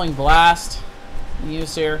 Howling Blast in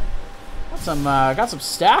use here. Got some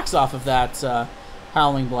stacks off of that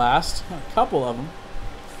Howling Blast. A couple of them.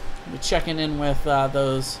 We'll be checking in with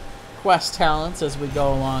those quest talents as we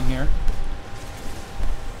go along here.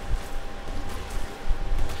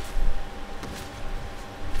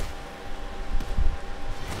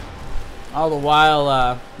 All the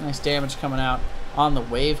while, nice damage coming out on the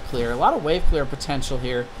wave clear. A lot of wave clear potential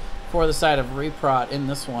here for the side of Reprot in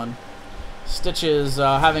this one. Stitches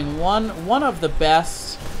having one of the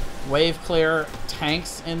best wave clear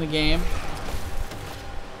tanks in the game.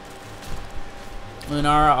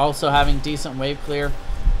 Lunara also having decent wave clear.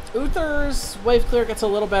 Uther's wave clear gets a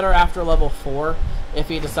little better after level 4 if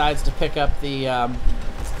he decides to pick up the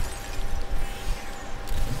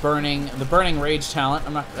burning rage talent.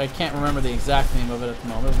 I can't remember the exact name of it at the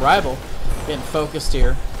moment. Rival getting focused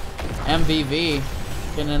here. MVV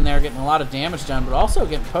getting in there, getting a lot of damage done, but also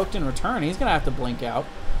getting poked in return. He's gonna have to blink out.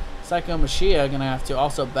 Psycho Machia gonna have to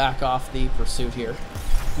also back off the pursuit here.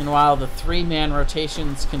 Meanwhile, the 3-man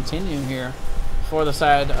rotations continue here for the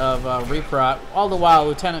side of Reprot. All the while,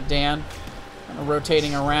 Lieutenant Dan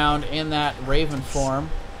rotating around in that Raven form.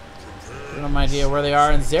 Give them an idea where they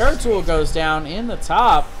are. And Zeratul goes down in the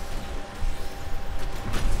top.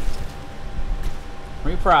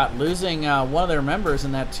 Reprot losing one of their members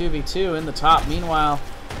in that 2v2 in the top. Meanwhile,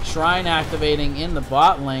 Shrine activating in the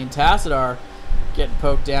bot lane. Tassadar getting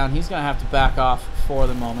poked down. He's going to have to back off for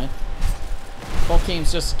the moment. Both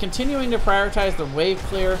teams just continuing to prioritize the wave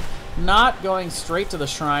clear, not going straight to the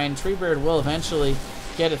Shrine. Treebeard will eventually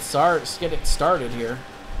get it started here.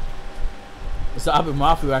 Zabu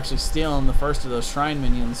Mafu actually stealing the first of those Shrine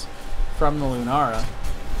minions from the Lunara.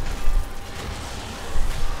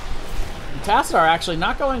 And Tassadar actually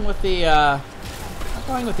not going with the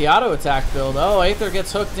auto attack build. Oh, Aether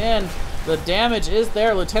gets hooked in. The damage is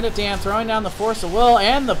there. Lieutenant Dan throwing down the Force of Will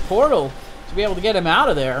and the portal to be able to get him out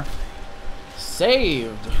of there.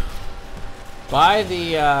 Saved by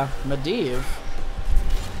the Medivh.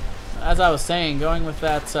 As I was saying, going with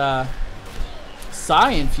that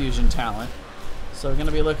Psi Infusion talent. So we're going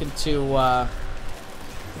to be looking to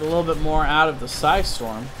get a little bit more out of the Psi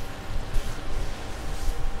Storm.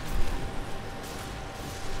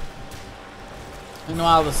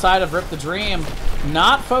 Meanwhile, the side of Rip the Dream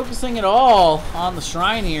not focusing at all on the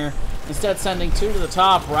Shrine here. Instead sending 2 to the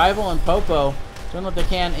top. Rival and Popo doing what they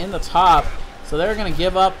can in the top. So they're going to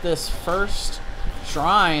give up this first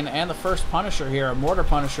Shrine and the first Punisher here. A Mortar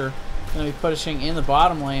Punisher going to be pushing in the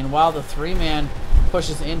bottom lane while the 3-man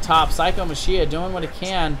pushes in top. Psycho Machia doing what he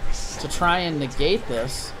can to try and negate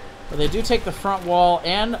this. But they do take the front wall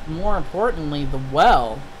and, more importantly, the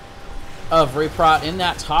well of Reprot in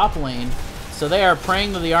that top lane. So they are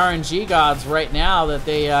praying to the RNG gods right now that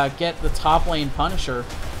they get the top lane Punisher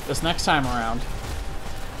this next time around.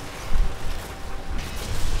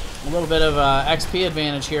 A little bit of XP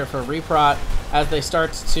advantage here for Reprot as they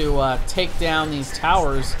start to take down these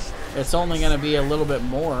towers. It's only going to be a little bit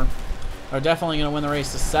more. They're definitely going to win the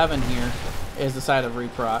race to 7 here, is the side of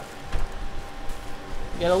Reprot.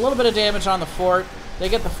 Get a little bit of damage on the fort. They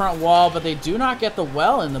get the front wall, but they do not get the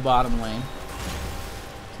well in the bottom lane.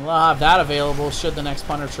 So they'll have that available should the next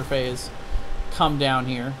Punisher phase come down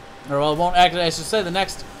here. Or, well, it won't actually, I should say the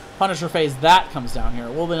next Punisher phase that comes down here.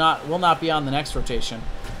 It will not be on the next rotation.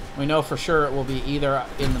 We know for sure it will be either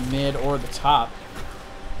in the mid or the top.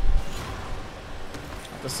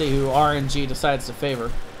 Let's see who RNG decides to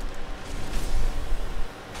favor.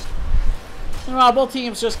 Meanwhile, both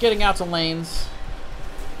teams just getting out to lanes.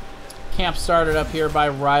 camp started up here by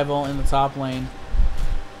Rival in the top lane.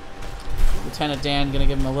 Lieutenant Dan going to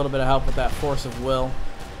give him a little bit of help with that Force of Will.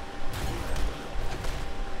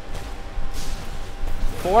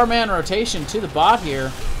 4-man rotation to the bot here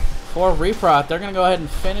for Reprot. They're going to go ahead and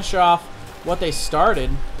finish off what they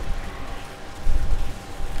started.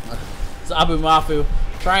 Zabu Mafu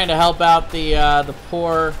trying to help out the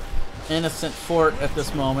poor innocent fort at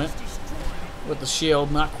this moment with the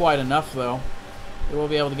shield. Not quite enough though. They will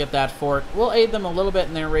be able to get that fort. We'll aid them a little bit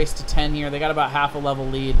in their race to 10 here. They got about half a level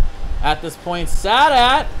lead at this point.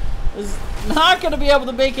 Sadat is not going to be able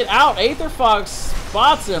to make it out. Aetherfog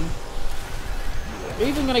spots him.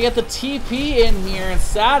 Even going to get the TP in here, and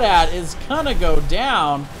Sadat is going to go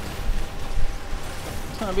down.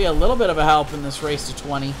 It's going to be a little bit of a help in this race to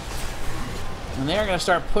 20. And they're going to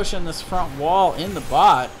start pushing this front wall in the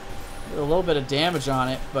bot. Get a little bit of damage on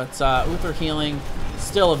it, but Uther healing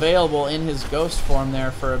still available in his ghost form there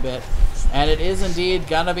for a bit. And it is indeed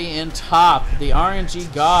going to be in top. The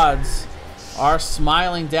RNG gods are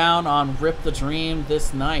smiling down on Rip the Dream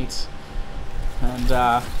this night. And,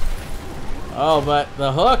 oh, but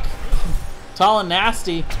the hook, tall and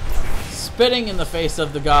nasty, spitting in the face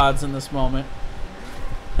of the gods in this moment.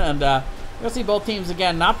 And you'll see both teams,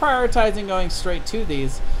 again, not prioritizing going straight to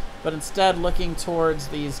these, but instead looking towards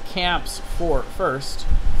these camps first.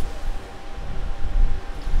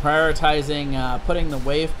 Prioritizing putting the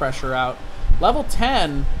wave pressure out. Level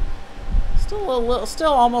 10,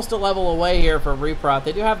 still almost a level away here for Reprot.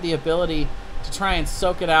 They do have the ability to try and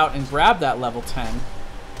soak it out and grab that level 10.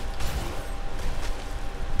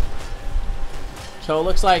 So it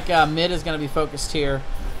looks like mid is going to be focused here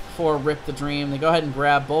for Rip the Dream. They go ahead and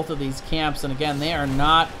grab both of these camps, and again, they are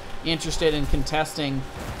not interested in contesting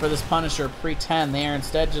for this Punisher pre-10. They are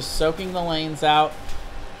instead just soaking the lanes out,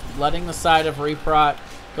 letting the side of Reprot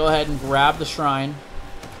go ahead and grab the shrine.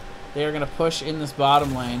 They are going to push in this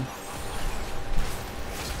bottom lane.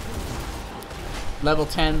 Level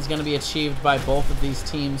 10 is going to be achieved by both of these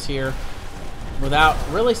teams here without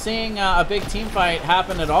really seeing a big team fight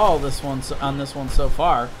happen at all on this one so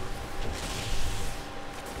far.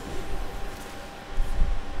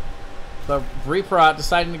 But Reprot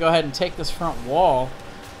deciding to go ahead and take this front wall.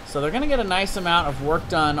 So they're going to get a nice amount of work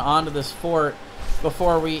done onto this fort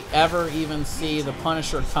before we ever even see the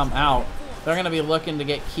Punisher come out. They're going to be looking to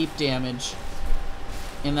get keep damage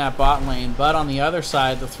in that bot lane. But on the other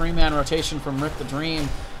side, the 3-man rotation from Rip the Dream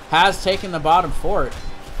has taken the bottom fort.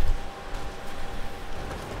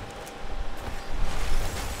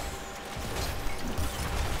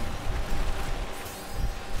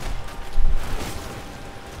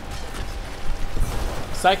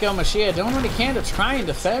 Psycho Mashiach doing what he can to try and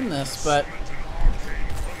defend this, but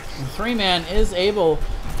the 3-man is able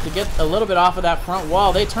to get a little bit off of that front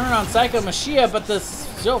wall. They turn on Psycho Mashiach, but the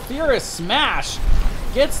Sulfurous Smash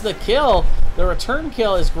gets the kill. The return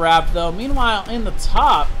kill is grabbed, though. Meanwhile, in the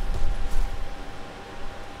top,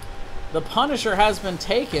 the Punisher has been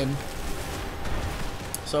taken.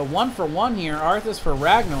 So 1 for 1 here. Arthas for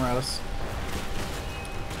Ragnaros.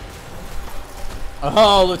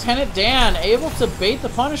 Oh, Lieutenant Dan able to bait the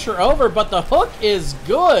Punisher over, but the hook is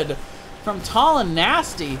good from Tall and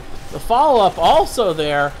Nasty. The follow-up also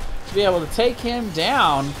there to be able to take him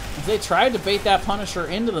down as they tried to bait that Punisher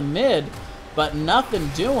into the mid, but nothing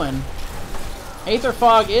doing.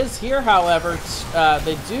 Aetherfog is here, however.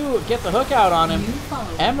 They do get the hook out on him.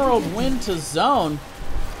 Emerald win to zone.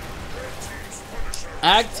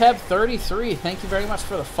 Agteb33, thank you very much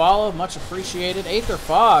for the follow. Much appreciated.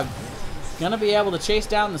 Aetherfog going to be able to chase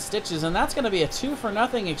down the Stitches, and that's going to be a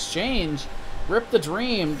 2-for-0 exchange. Rip the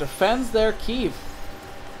Dream defends their keep.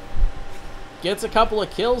 Gets a couple of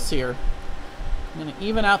kills here. Going to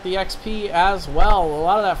even out the XP as well. A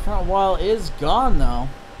lot of that front wall is gone, though.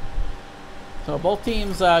 So both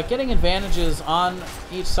teams getting advantages on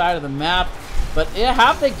each side of the map. But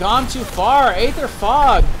have they gone too far?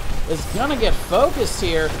 Aetherfog is going to get focused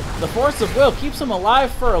here. The Force of Will keeps him alive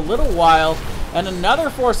for a little while. And another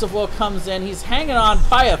Force of Will comes in. He's hanging on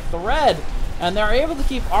by a thread. And they're able to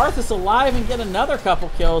keep Arthas alive and get another couple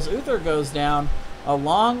kills. Uther goes down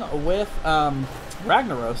along with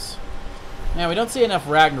Ragnaros. Now, we don't see enough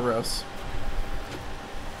Ragnaros.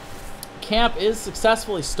 Camp is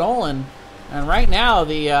successfully stolen. And right now,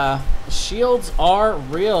 the shields are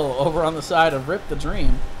real over on the side of Rip the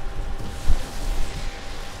Dream.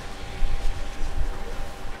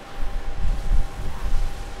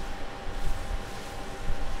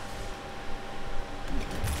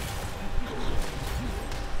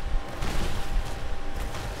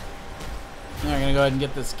 They're going to go ahead and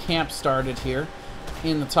get this camp started here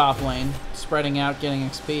in the top lane. Spreading out, getting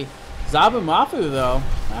XP. Zabumafu, though,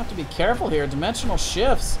 I have to be careful here. Dimensional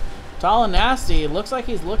shifts. Tall and Nasty. It looks like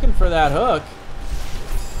he's looking for that hook.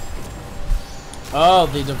 Oh,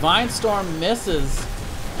 the Divine Storm misses.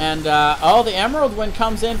 And, oh, the Emerald Wind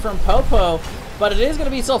comes in from Popo. But it is going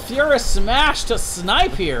to be Sulfurous Smash to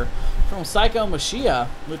snipe here from Psycho Mashia.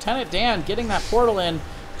 Lieutenant Dan getting that portal in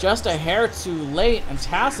just a hair too late, and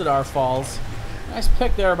Tassadar falls. Nice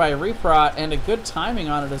pick there by Reprot, and a good timing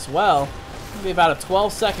on it as well. It'll be about a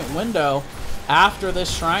 12-second window after this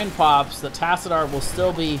shrine pops that Tassadar will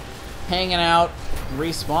still be hanging out,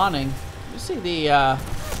 respawning. You see the,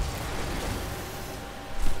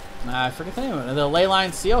 I forget the name of it, the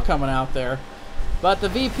Leyline Seal coming out there. But the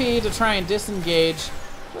VP to try and disengage.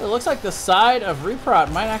 It looks like the side of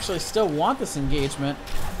Reprot might actually still want this engagement.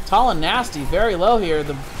 Tall and Nasty, very low here,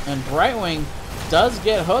 and Brightwing does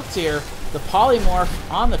get hooked here. The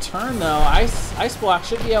Polymorph on the turn, though. Ice Block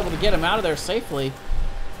should be able to get him out of there safely.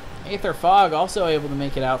 Aether Fog also able to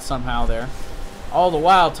make it out somehow there. All the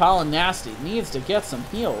while, Tall and Nasty needs to get some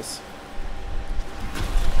heals.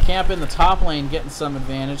 Camp in the top lane getting some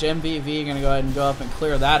advantage. MVV going to go ahead and go up and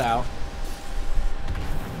clear that out.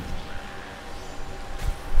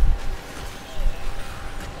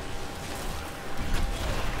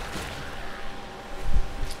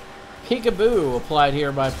 Peekaboo applied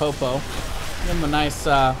here by Popo. Give him a nice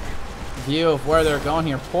view of where they're going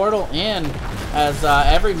here. Portal in as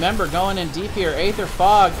every member going in deep here. Aether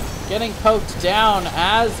Fog getting poked down,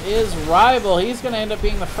 as is Rival. He's going to end up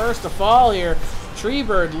being the first to fall here.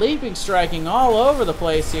 Treebird leaping, striking all over the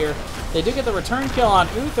place here. They do get the return kill on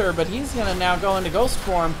Uther, but he's going to now go into ghost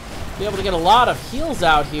form, be able to get a lot of heals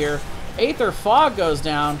out here. Aether Fog goes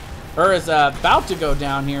down, or is about to go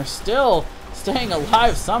down here. Still staying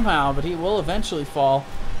alive somehow, but he will eventually fall.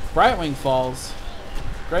 Brightwing falls.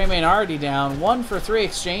 Greymane already down. 1 for 3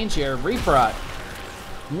 exchange here. Reprot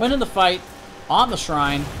winning the fight on the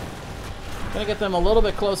shrine. Gonna get them a little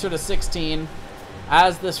bit closer to 16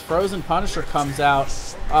 as this Frozen Punisher comes out.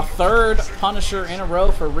 A third Punisher in a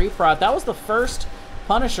row for Reprot. That was the first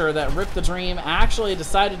Punisher that Rip the Dream actually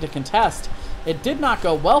decided to contest. It did not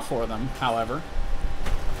go well for them, however.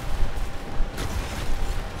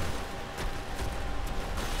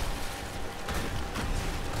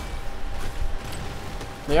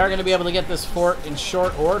 They are going to be able to get this fort in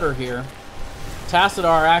short order here.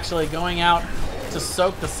 Tassadar actually going out to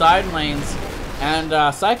soak the side lanes. And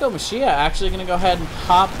Psycho Mashia actually going to go ahead and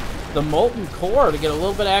pop the Molten Core to get a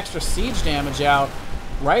little bit of extra siege damage out.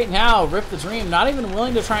 Right now, Rip the Dream not even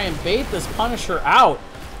willing to try and bait this Punisher out.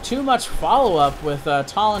 Too much follow-up with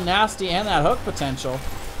Tall and Nasty and that hook potential.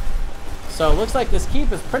 So it looks like this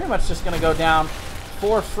keep is pretty much just going to go down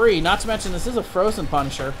for free. Not to mention this is a Frozen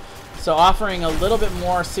Punisher. So offering a little bit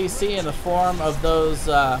more CC in the form of those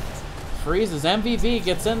freezes. MVV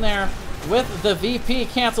gets in there with the VP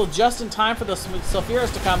canceled just in time for the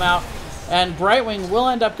Sulfurous to come out. And Brightwing will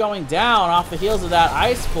end up going down off the heels of that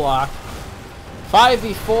Ice Block.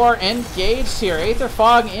 5v4 engaged here. Aether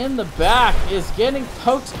Fog in the back is getting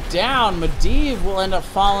poked down. Medivh will end up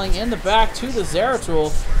falling in the back to the Zeratul.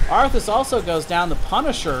 Arthas also goes down. The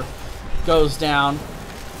Punisher goes down.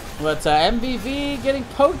 But MVV getting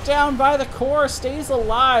poked down by the core, stays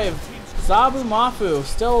alive. Zabumafu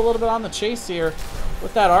still a little bit on the chase here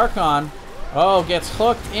with that Archon. Oh, gets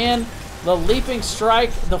hooked in. The leaping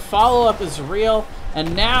strike, the follow-up is real.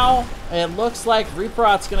 And now it looks like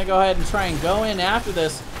Reprot's going to go ahead and try and go in after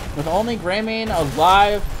this with only Greymane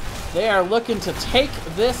alive. They are looking to take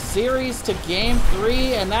this series to Game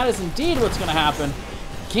 3, and that is indeed what's going to happen.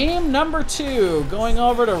 Game number 2 going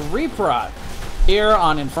over to Reprot here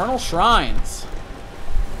on Infernal Shrines.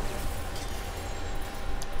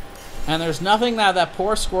 And there's nothing that that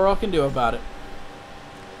poor squirrel can do about it.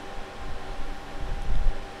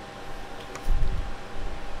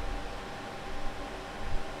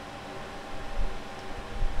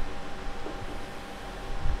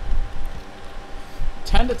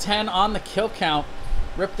 Ten to 10 on the kill count.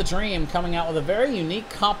 Rip the Dream coming out with a very unique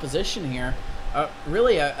composition here.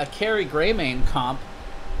 Really a carry Greymane comp.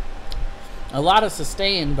 A lot of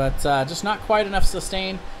sustain, but just not quite enough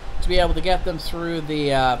sustain to be able to get them through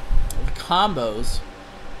the combos.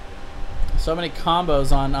 So many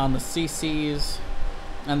combos on the CCs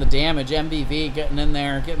and the damage. MVV getting in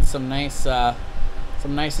there, getting some nice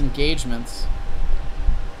engagements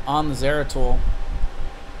on the Zeratul.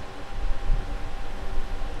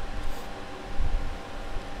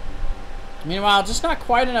 Meanwhile, just not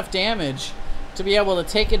quite enough damage to be able to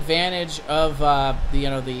take advantage of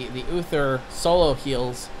the Uther solo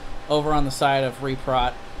heals over on the side of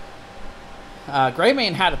Reprot.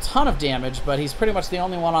 Greymane had a ton of damage, but he's pretty much the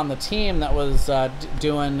only one on the team that was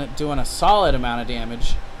doing a solid amount of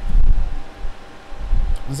damage.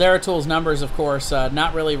 Zeratul numbers, of course,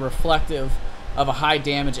 not really reflective of a high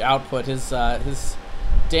damage output. His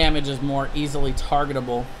damage is more easily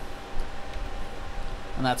targetable,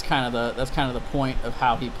 and that's kind of the point of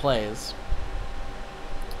how he plays.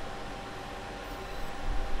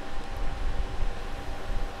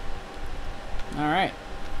 All right.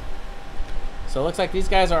 So it looks like these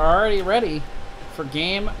guys are already ready for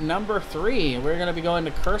game number 3. We're going to be going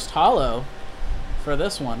to Cursed Hollow for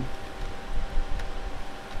this one.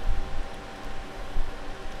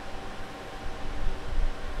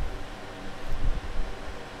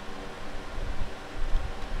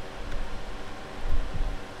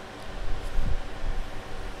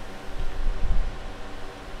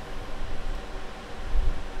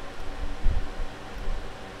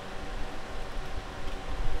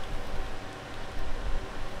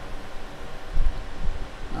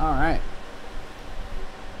 All right.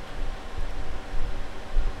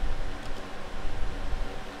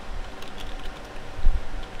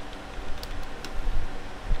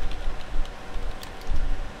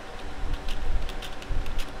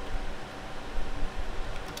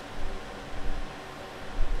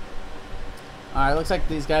 All right, looks like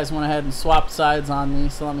these guys went ahead and swapped sides on me,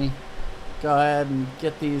 so let me go ahead and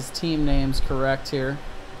get these team names correct here.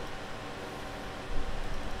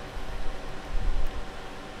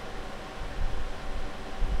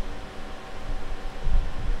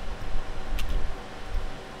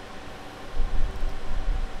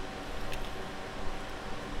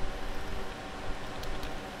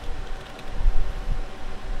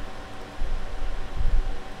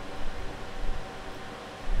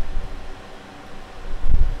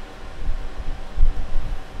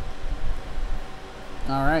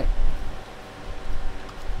 All right.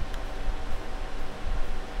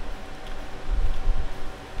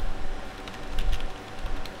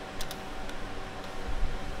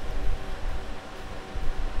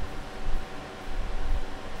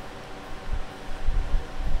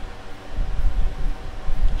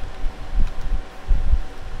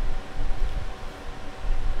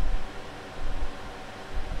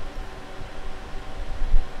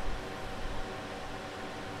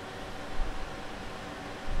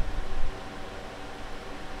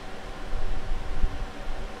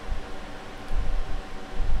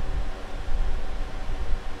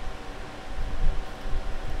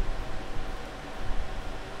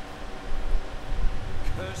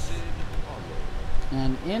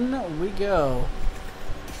 And in we go.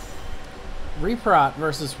 Reprot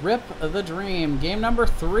versus Rip the Dream. Game number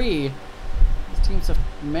 3. These teams have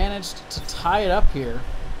managed to tie it up here.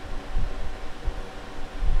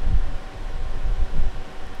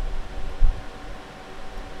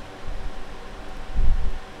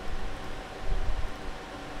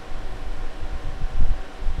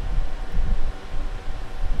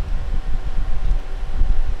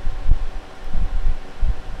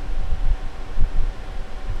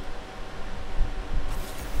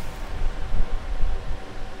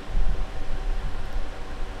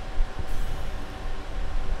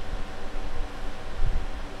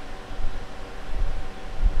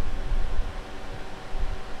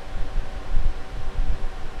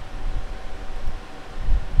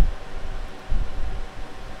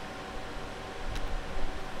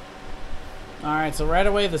 Alright, so right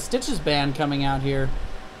away the Stitches band coming out here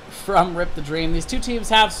from Rip the Dream. These two teams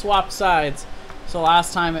have swapped sides. So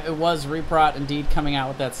last time it was Reprot indeed coming out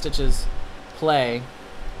with that Stitches play.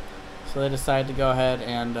 So they decided to go ahead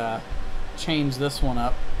and change this one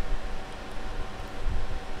up.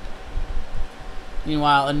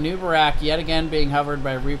 Meanwhile, Anubarak yet again being hovered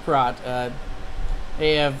by Reprot.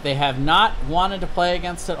 They have not wanted to play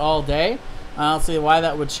against it all day. I don't see why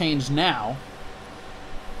that would change now.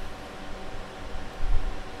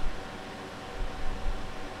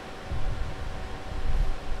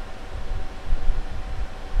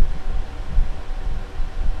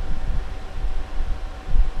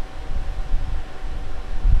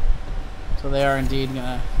 So they are indeed going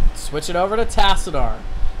to switch it over to Tassadar.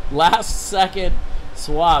 Last second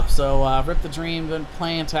swap. So Rip the Dream been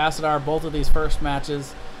playing Tassadar both of these first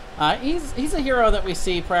matches. He's a hero that we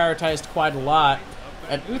see prioritized quite a lot.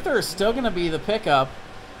 And Uther is still going to be the pickup,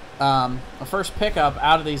 a first pickup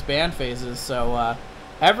out of these ban phases. So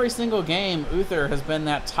every single game, Uther has been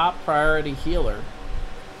that top priority healer.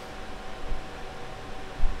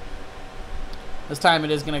 This time it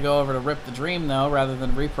is going to go over to Rip the Dream, though, rather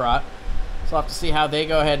than Reprot. So we'll have to see how they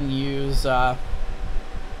go ahead and use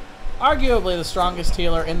arguably the strongest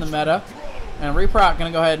healer in the meta. And Reprot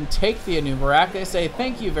going to go ahead and take the Anubarak. They say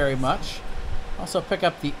thank you very much. Also pick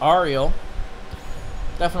up the Ariel.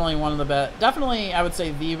 Definitely one of the best. Definitely, I would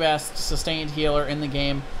say, the best sustained healer in the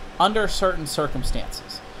game under certain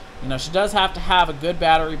circumstances. You know, she does have to have a good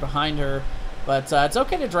battery behind her, but it's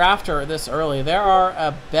okay to draft her this early. There are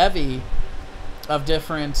a bevy of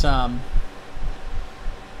different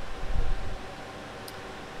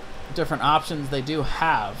different options they do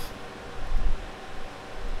have.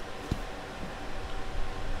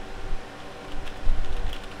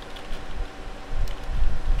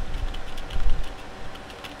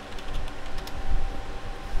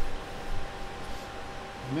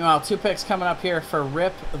 Meanwhile, 2 picks coming up here for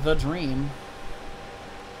Rip the Dream.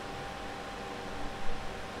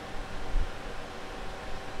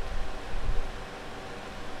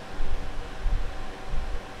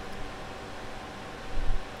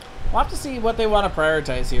 We'll have to see what they want to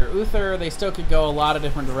prioritize here. Uther, they still could go a lot of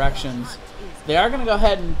different directions. They are going to go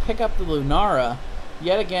ahead and pick up the Lunara,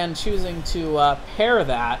 yet again choosing to pair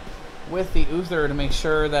that with the Uther to make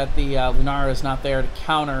sure that the Lunara is not there to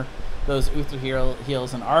counter those Uther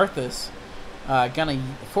heals. And Arthas gonna,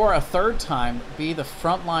 for a third time, be the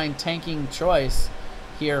frontline tanking choice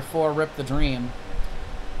here for Rip the Dream.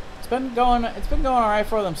 It's been going all right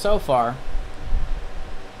for them so far.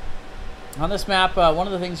 On this map, one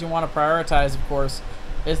of the things you want to prioritize, of course,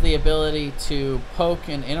 is the ability to poke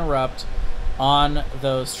and interrupt on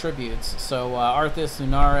those tributes. So Arthas,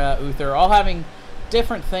 Lunara, Uther, all having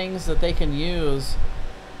different things that they can use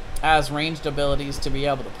as ranged abilities to be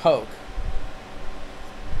able to poke.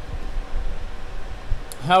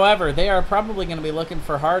 However, they are probably going to be looking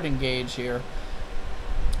for hard engage here.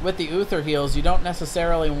 With the Uther heals, you don't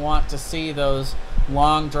necessarily want to see those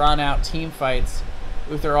long, drawn-out team fights.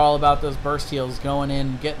 Uther all about those burst heals going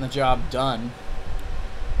in, getting the job done.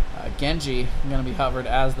 Genji going to be hovered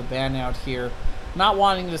as the ban out here. Not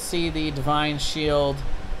wanting to see the Divine Shield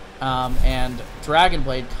and Dragon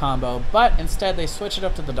Blade combo, but instead they switch it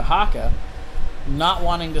up to the Dahaka. Not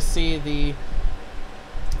wanting to see the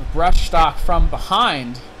brush stock from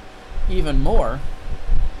behind even more.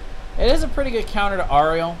 It is a pretty good counter to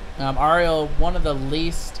Ariel. Ariel, one of the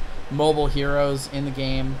least mobile heroes in the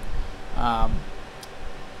game.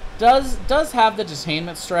 Does have the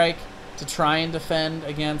Detainment Strike to try and defend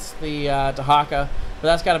against the Dahaka, but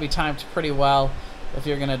that's got to be timed pretty well if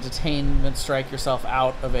you're going to Detainment Strike yourself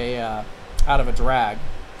out of a drag.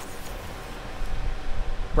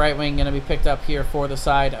 Brightwing going to be picked up here for the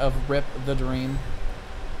side of Rip the Dream.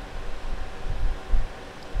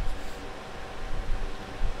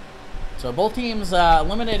 So both teams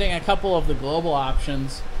eliminating a couple of the global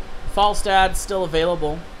options. Falstad still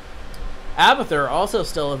available. Abathur also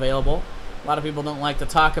still available. A lot of people don't like to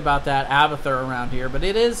talk about that Abathur around here, but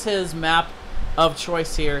it is his map of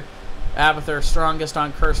choice here. Abathur, strongest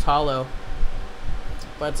on Cursed Hollow.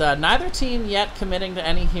 But neither team yet committing to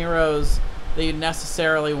any heroes that you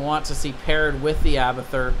necessarily want to see paired with the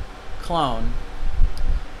Abathur clone.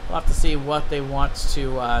 We'll have to see what they want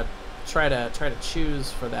to try to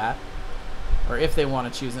choose for that, or if they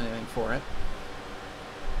want to choose anything for it.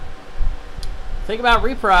 Think about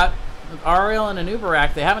Reprot. With Ariel and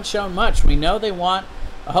Anubarak, they haven't shown much. We know they want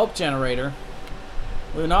a Hope Generator.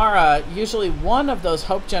 Lunara, usually one of those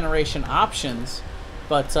Hope Generation options,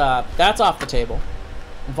 but that's off the table.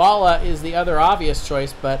 Vala is the other obvious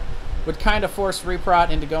choice, but would kind of force Reprot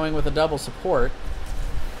into going with a double support.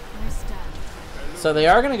 So they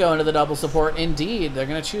are going to go into the double support. Indeed, they're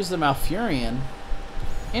going to choose the Malfurion.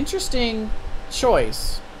 Interesting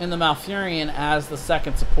choice in the Malfurion as the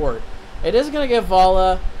second support. It is going to give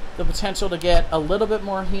Vala the potential to get a little bit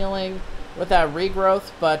more healing with that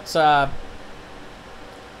regrowth, but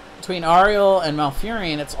between Ariel and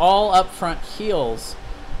Malfurion, it's all upfront heals.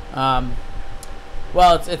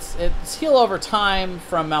 Well, it's heal over time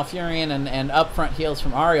from Malfurion and upfront heals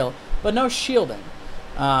from Ariel, but no shielding.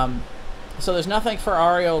 So there's nothing for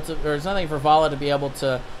Ariel to, or there's nothing for Vala to be able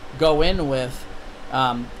to go in with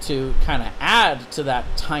to kind of add to that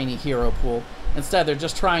tiny hero pool. Instead, they're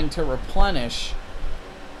just trying to replenish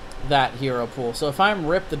that hero pool. So if I'm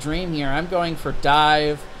Rip the Dream here, I'm going for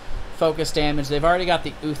dive, focus damage. They've already got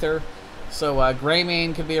the Uther, so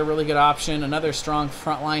Greymane could be a really good option. Another strong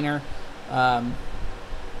frontliner.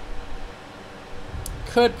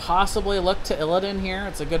 Could possibly look to Illidan here.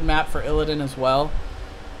 It's a good map for Illidan as well.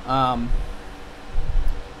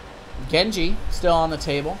 Genji still on the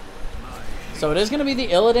table. So it is going to be the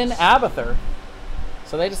Illidan Abathur.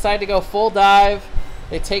 So they decide to go full dive.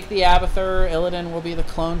 They take the Abathur. Illidan will be the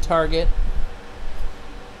clone target.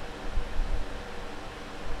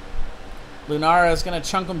 Lunara is going to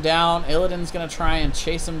chunk them down. Illidan's going to try and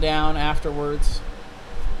chase them down afterwards.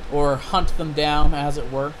 Or hunt them down, as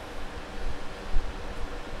it were.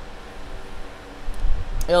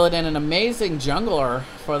 Illidan, an amazing jungler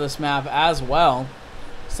for this map as well.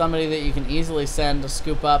 Somebody that you can easily send to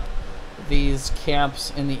scoop up these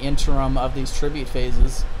camps in the interim of these tribute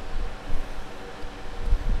phases.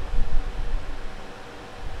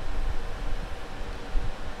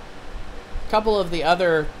 A couple of the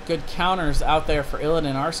other good counters out there for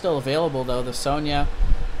Illidan are still available, though. The Sonya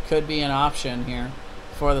could be an option here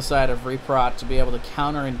for the side of Reprot to be able to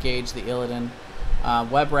counter-engage the Illidan.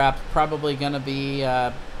 Web Wrap probably going to be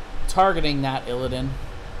targeting that Illidan.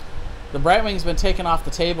 The Brightwing's been taken off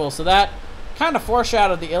the table, so that kind of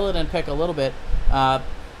foreshadowed the Illidan pick a little bit. I've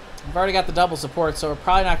already got the double support, so we're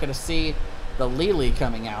probably not going to see the Lily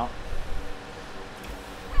coming out.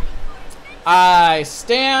 I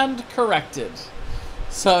stand corrected.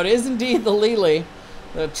 So it is indeed the Lily.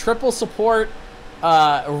 The triple support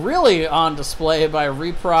really on display by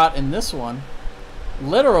Reprot in this one.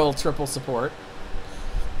 Literal triple support.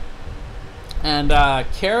 And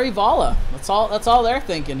carry Vala. That's all they're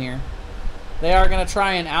thinking here. They are going to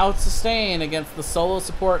try and out-sustain against the solo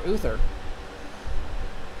support Uther.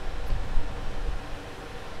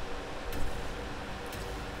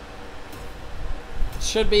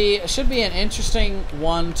 Should be an interesting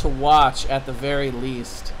one to watch at the very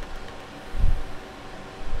least.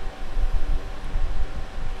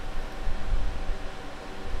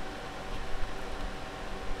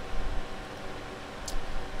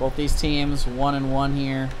 Both these teams 1-1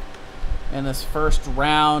 here in this first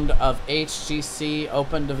round of HGC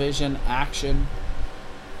Open Division action.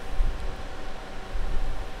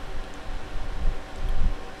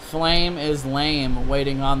 Flame is lame,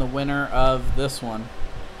 waiting on the winner of this one.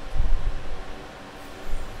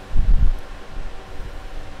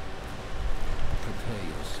 Prepare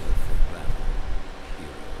yourself for battle,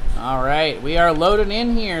 heroes. All right, we are loading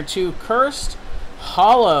in here to Cursed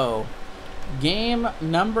Hollow. Game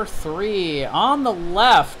number 3. On the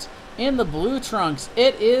left, in the blue trunks,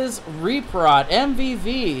 it is Reprot,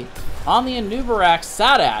 MVV. On the Anubarak,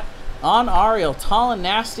 Sadat. On Ariel, Tall and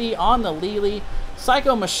Nasty. On the Lily,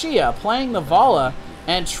 Psycho Mashia playing the Vala.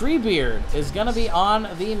 And Treebeard is going to be on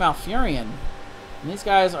the Malfurion. And these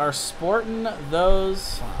guys are sporting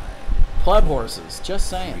those pleb horses. Just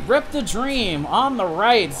saying. Rip the Dream on the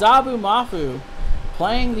right. Zabu Mafu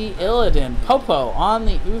playing the Illidan. Popo on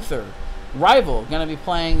the Uther. Rival going to be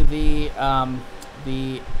playing the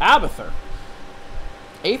Abathur.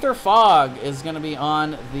 Aether Fog is going to be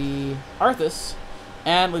on the Arthas.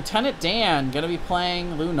 And Lieutenant Dan going to be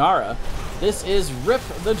playing Lunara. This is Rip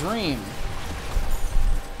the Dream.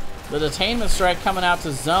 The Detainment Strike coming out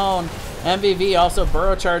to zone. MVV also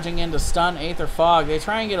burrow charging in to stun Aether Fog. They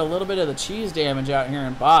try and get a little bit of the cheese damage out here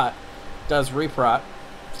in bot. Does Reprot.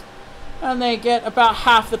 And they get about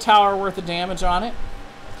half the tower worth of damage on it.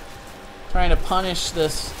 Trying to punish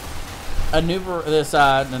this not the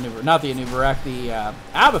Anubarak, the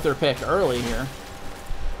Abathur pick early here.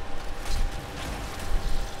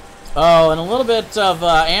 Oh, and a little bit of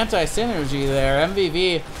anti-synergy there.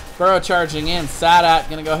 MVV burrow charging in. Sadat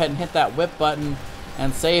going to go ahead and hit that whip button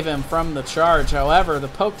and save him from the charge. However, the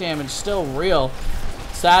poke damage still real.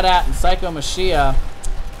 Sadat and Psycho Mashia,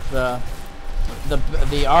 the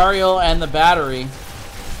Ariel and the battery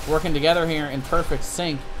working together here in perfect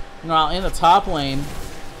sync. Meanwhile, in the top lane,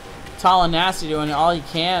 Tall and Nasty doing all he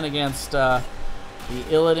can against the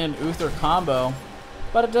Illidan Uther combo.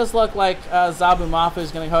 But it does look like Zabu Mafu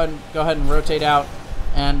is going to go ahead and rotate out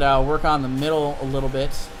and work on the middle a little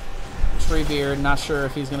bit. Treebeard, not sure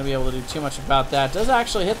if he's going to be able to do too much about that. Does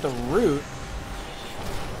actually hit the root.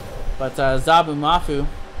 But Zabu Mafu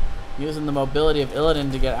using the mobility of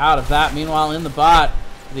Illidan to get out of that. Meanwhile, in the bot,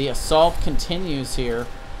 the assault continues here.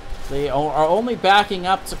 They are only backing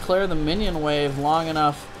up to clear the minion wave long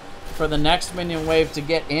enough for the next minion wave to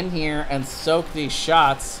get in here and soak these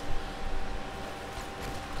shots.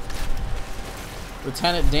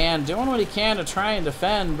 Lieutenant Dan doing what he can to try and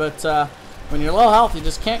defend, but when you're low health, you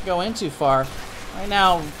just can't go in too far. Right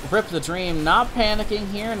now, Rip the Dream not panicking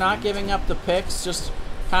here, not giving up the picks, just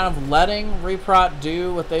kind of letting Reprot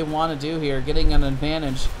do what they want to do here, getting an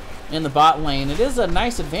advantage in the bot lane. It is a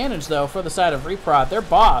nice advantage, though, for the side of Reprot. Their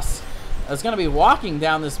boss is going to be walking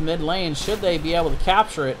down this mid lane should they be able to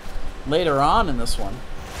capture it later on in this one.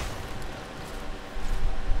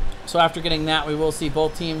 So after getting that, we will see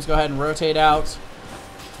both teams go ahead and rotate out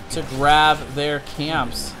to grab their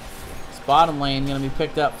camps. This bottom lane going to be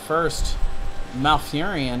picked up first.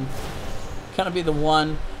 Malfurion going to be the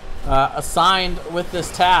one assigned with this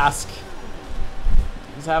task.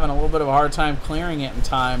 He's having a little bit of a hard time clearing it in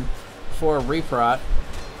time for Reprot.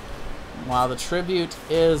 While the tribute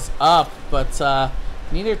is up, but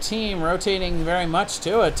neither team rotating very much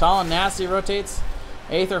to it. Tall and Nasty rotates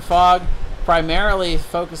Aether Fog primarily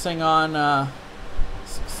focusing on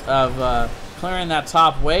clearing that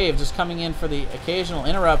top wave, just coming in for the occasional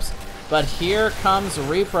interrupts. But here comes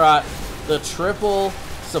Reprot, the triple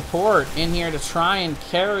support in here to try and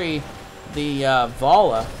carry the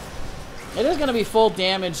Vala. It is going to be full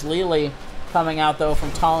damage Lily coming out, though,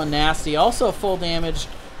 from Tall and Nasty. Also full damage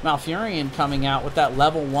Malfurion coming out with that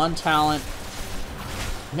level 1 talent.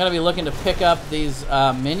 I'm going to be looking to pick up these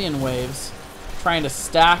minion waves, trying to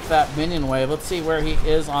stack that minion wave. Let's see where he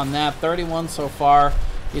is on that. 31 so far.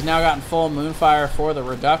 He's now gotten full Moonfire for the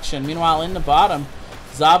reduction. Meanwhile, in the bottom,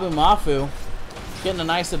 Zabu Mafu getting a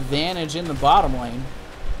nice advantage in the bottom lane,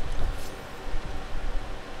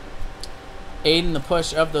 aiding the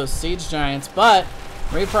push of those Siege Giants. But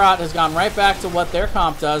Reprot has gone right back to what their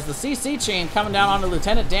comp does. The CC chain coming down onto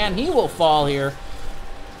Lieutenant Dan. He will fall here.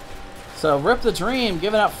 So Rip the Dream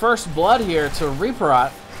giving up first blood here to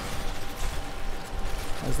Reprot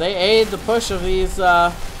as they aid the push of these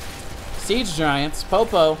Siege Giants.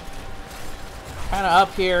 Popo kind of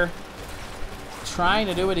up here trying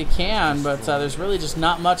to do what he can, but there's really just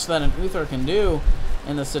not much that an Uther can do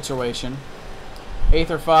in this situation.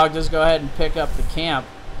 Aether Fog does go ahead and pick up the camp.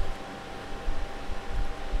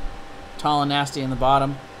 Tall and Nasty in the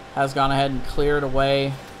bottom has gone ahead and cleared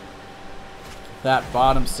away that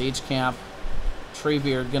bottom siege camp.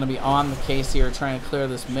 Treebeard going to be on the case here trying to clear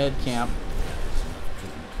this mid camp.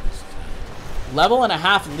 Level and a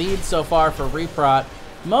half lead so far for Reprot.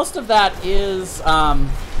 Most of that is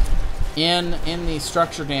in the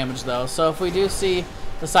structure damage, though. So if we do see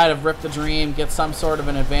the side of Rip the Dream get some sort of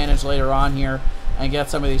an advantage later on here and get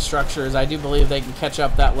some of these structures, I do believe they can catch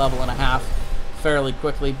up that level and a half fairly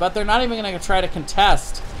quickly. But they're not even going to try to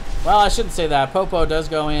contest. Well, I shouldn't say that. Popo does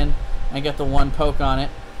go in and get the one poke on it.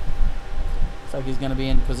 Looks like he's going to be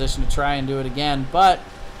in position to try and do it again, but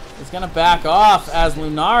he's going to back off as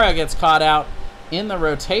Lunara gets caught out in the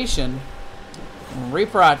rotation. And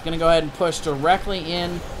Reprot going to go ahead and push directly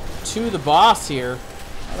in to the boss here.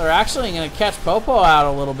 Well, they're actually going to catch Popo out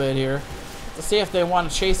a little bit here to see if they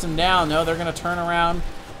want to chase him down. No, they're going to turn around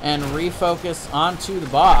and refocus onto the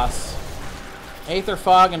boss. Aether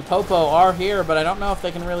Fog and Popo are here, but I don't know if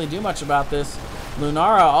they can really do much about this.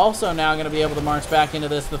 Lunara also now going to be able to march back into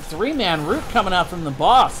this. The 3-man root coming out from the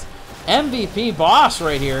boss. MVP boss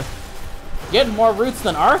right here. Getting more roots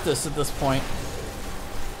than Arthas at this point.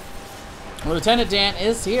 Lieutenant Dan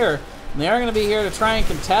is here. And they are going to be here to try and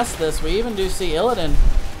contest this. We even do see Illidan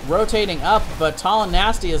rotating up, but Tall and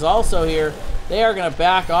Nasty is also here. They are going to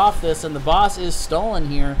back off this, and the boss is stolen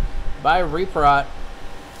here by Reprot.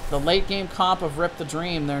 The late game comp of Rip the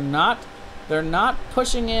Dream. They're not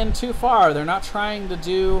pushing in too far. They're not trying to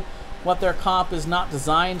do what their comp is not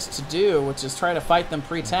designed to do, which is try to fight them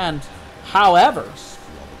pre-10. However,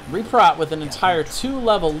 Reprot with an entire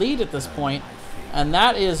 2-level lead at this point, and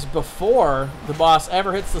that is before the boss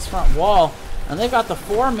ever hits this front wall. And they've got the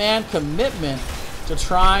 4-man commitment to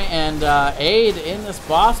try and aid in this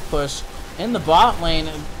boss push in the bot lane.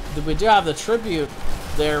 We do have the tribute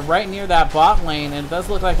there right near that bot lane, and it does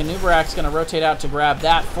look like Anubarak's going to rotate out to grab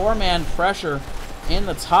that. 4-man pressure in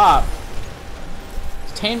the top.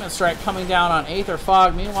 Detainment Strike coming down on Aether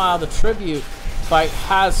Fog. Meanwhile, the tribute fight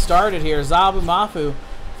has started here. Zabu Mafu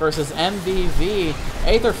versus MVV.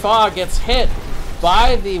 Aether Fog gets hit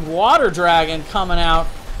by the Water Dragon coming out,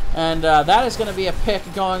 and that is going to be a pick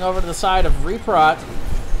going over to the side of Reprot.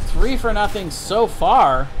 3-for-0 so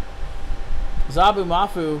far. Zabu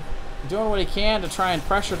Mafu doing what he can to try and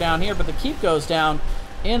pressure down here, but the keep goes down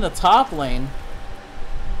in the top lane.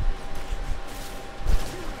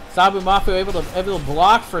 Zabu Mafu able to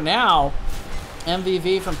block for now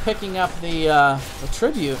MVV from picking up the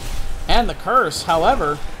tribute and the curse.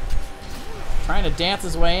 However, trying to dance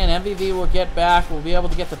his way in. MVV will get back. Will be able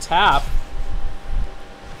to get the tap.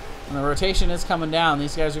 And the rotation is coming down.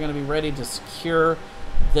 These guys are going to be ready to secure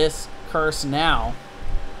this curse now.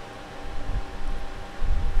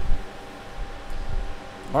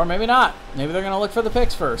 Or maybe not. Maybe they're going to look for the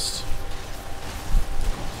picks first.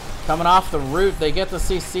 Coming off the root, they get the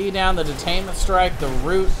CC down, the Detainment Strike, the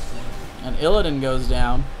root, and Illidan goes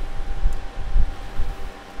down.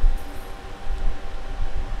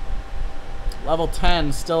 Level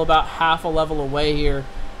 10, still about half a level away here.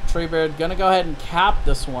 Treebeard going to go ahead and cap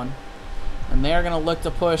this one. And they're going to look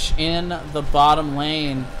to push in the bottom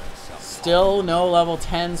lane. Still no level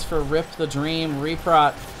 10s for Rip the Dream.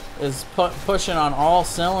 Reprot is pushing on all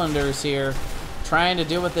cylinders here, trying to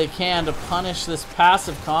do what they can to punish this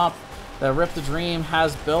passive comp that Rip the Dream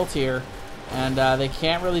has built here. And they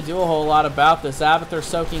can't really do a whole lot about this. Abathur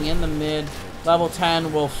soaking in the mid. Level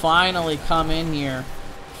 10 will finally come in here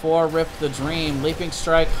for Rip the Dream. Leaping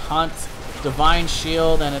Strike, Hunt, Divine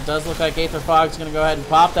Shield, and it does look like Aether Fog's going to go ahead and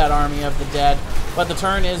pop that Army of the Dead. But the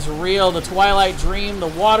turn is real. The Twilight Dream, the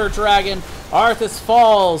Water Dragon, Arthas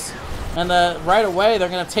falls. And right away, they're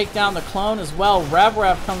going to take down the clone as well. Rev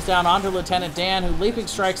comes down onto Lieutenant Dan, who Leaping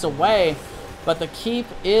Strikes away. But the keep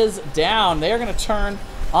is down. They are going to turn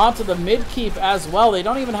onto the mid keep as well. They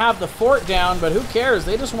don't even have the fort down, but who cares?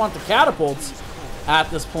 They just want the catapults at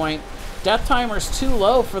this point. Death timer's too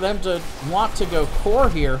low for them to want to go core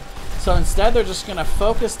here. So instead, they're just going to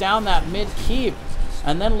focus down that mid keep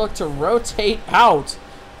and then look to rotate out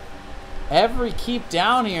every keep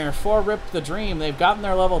down here for Rip the Dream. They've gotten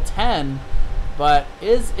their level 10, but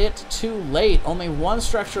is it too late? Only one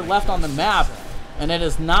structure left on the map, and it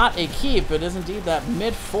is not a keep. It is indeed that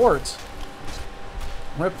mid fort.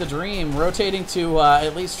 Rip the Dream rotating to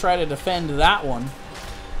at least try to defend that one.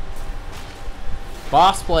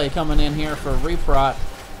 Boss play coming in here for Reprot.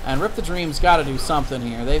 And Rip the Dream's got to do something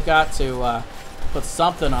here. They've got to put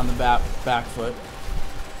something on the back foot.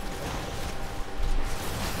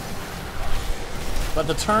 But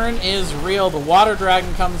the turn is real. The Water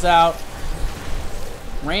Dragon comes out.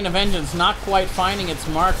 Rain of Vengeance not quite finding its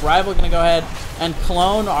mark. Rival going to go ahead and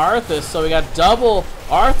clone Arthas. So we got double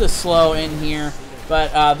Arthas slow in here.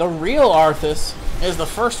 But the real Arthas is the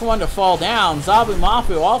first one to fall down. Zabu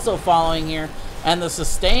Mafu also following here. And the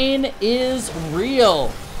sustain is real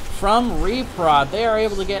from Reprot. They are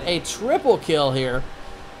able to get a triple kill here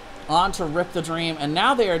onto Rip the Dream. And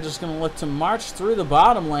now they are just going to look to march through the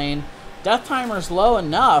bottom lane. Death timer's low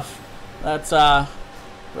enough. That's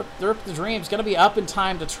Rip the Dream's going to be up in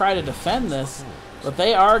time to try to defend this. But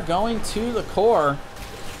they are going to the core.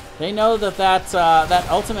 They know that that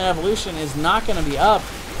ultimate evolution is not going to be up.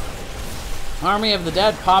 Army of the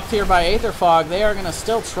Dead popped here by Aether Fog. They are going to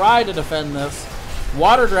still try to defend this.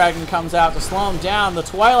 Water Dragon comes out to slow him down. The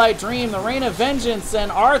Twilight Dream, the Rain of Vengeance,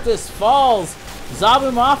 and Arthas falls.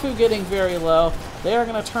 Zabu Mafu getting very low. They are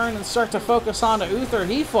going to turn and start to focus on to Uther.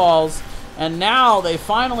 He falls. And now they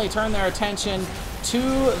finally turn their attention to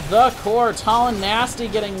the core. Talon Nasty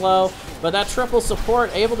getting low, but that triple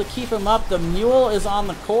support able to keep him up. The Mule is on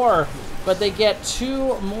the core, but they get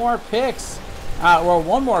two more picks. Well,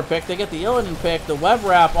 one more pick. They get the Illidan pick. The Web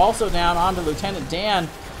Wrap also down onto Lieutenant Dan.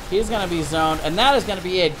 He's going to be zoned, and that is going to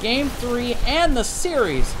be it. Game 3 and the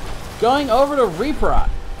series going over to Reprot.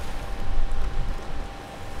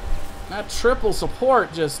 That triple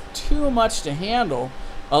support just too much to handle.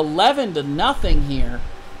 11-0 here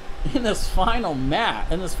in this final map.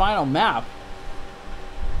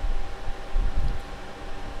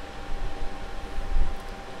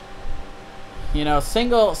 You know,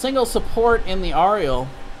 single support in the Ariel,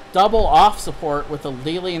 double off support with the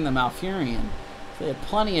Lily and the Malfurion. They had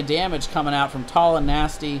plenty of damage coming out from Talon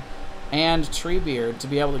Nasty and Treebeard to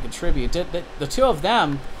be able to contribute. The two of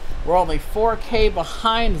them were only 4K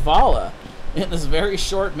behind Vala in this very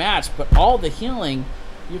short match, but all the healing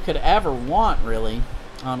you could ever want, really,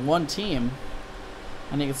 on one team.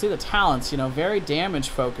 And you can see the talents, you know, very damage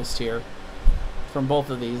focused here from both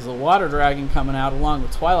of these. The Water Dragon coming out along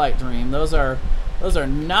with Twilight Dream. Those are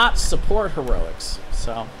not support heroics.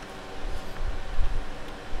 So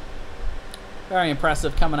very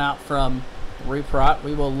impressive coming out from Reprot.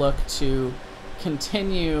 We will look to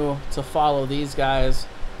continue to follow these guys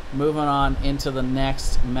moving on into the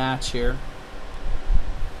next match here.